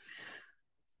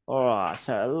 All right,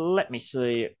 so let me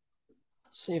see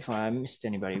if I missed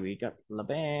anybody. We got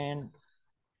Laban,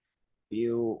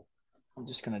 Bill. I'm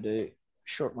just going to do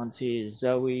short ones here.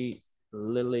 Zoe,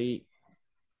 Lily,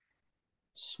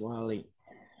 Swiley.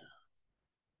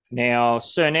 Now,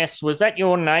 Sir Ness, was that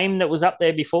your name that was up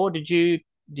there before? Did you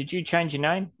change your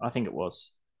name? I think it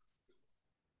was.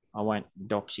 I won't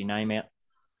dox your name out.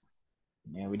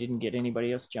 Now, we didn't get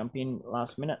anybody else jump in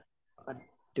last minute. I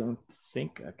don't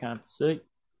think. I can't see.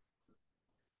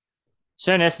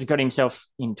 Sir Ness has got himself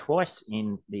in twice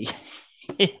in the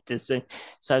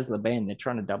so's Laban. They're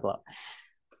trying to double up.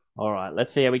 All right,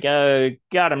 let's see how we go.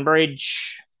 Garden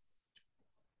Bridge.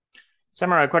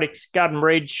 Samurai Aquatics, Garden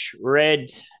Bridge,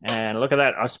 red. And look at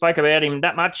that. I spoke about him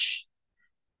that much.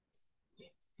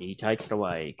 He takes it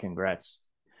away. Congrats,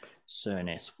 Sir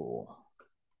Ness4.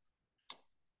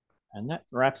 And that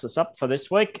wraps us up for this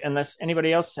week, unless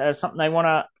anybody else has something they want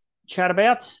to chat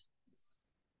about.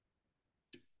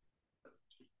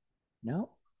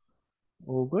 No?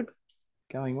 All good?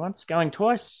 Going once, going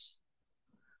twice?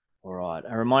 All right.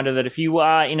 A reminder that if you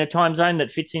are in a time zone that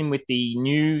fits in with the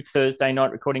new Thursday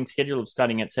night recording schedule of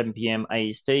starting at 7 p.m.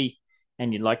 AST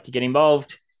and you'd like to get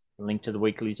involved, the link to the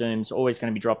weekly Zoom is always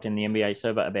going to be dropped in the NBA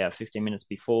server about 15 minutes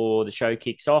before the show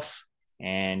kicks off.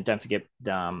 And don't forget,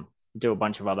 do a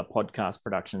bunch of other podcast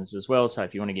productions as well. So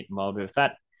if you want to get involved with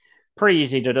that, pretty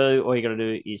easy to do. All you got to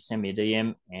do is send me a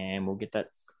DM and we'll get that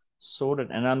sorted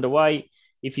and underway.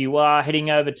 If you are heading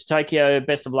over to Tokyo,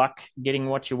 best of luck getting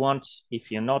what you want.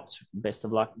 If you're not, best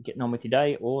of luck getting on with your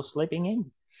day or sleeping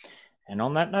in. And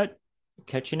on that note,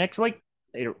 catch you next week.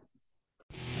 Later.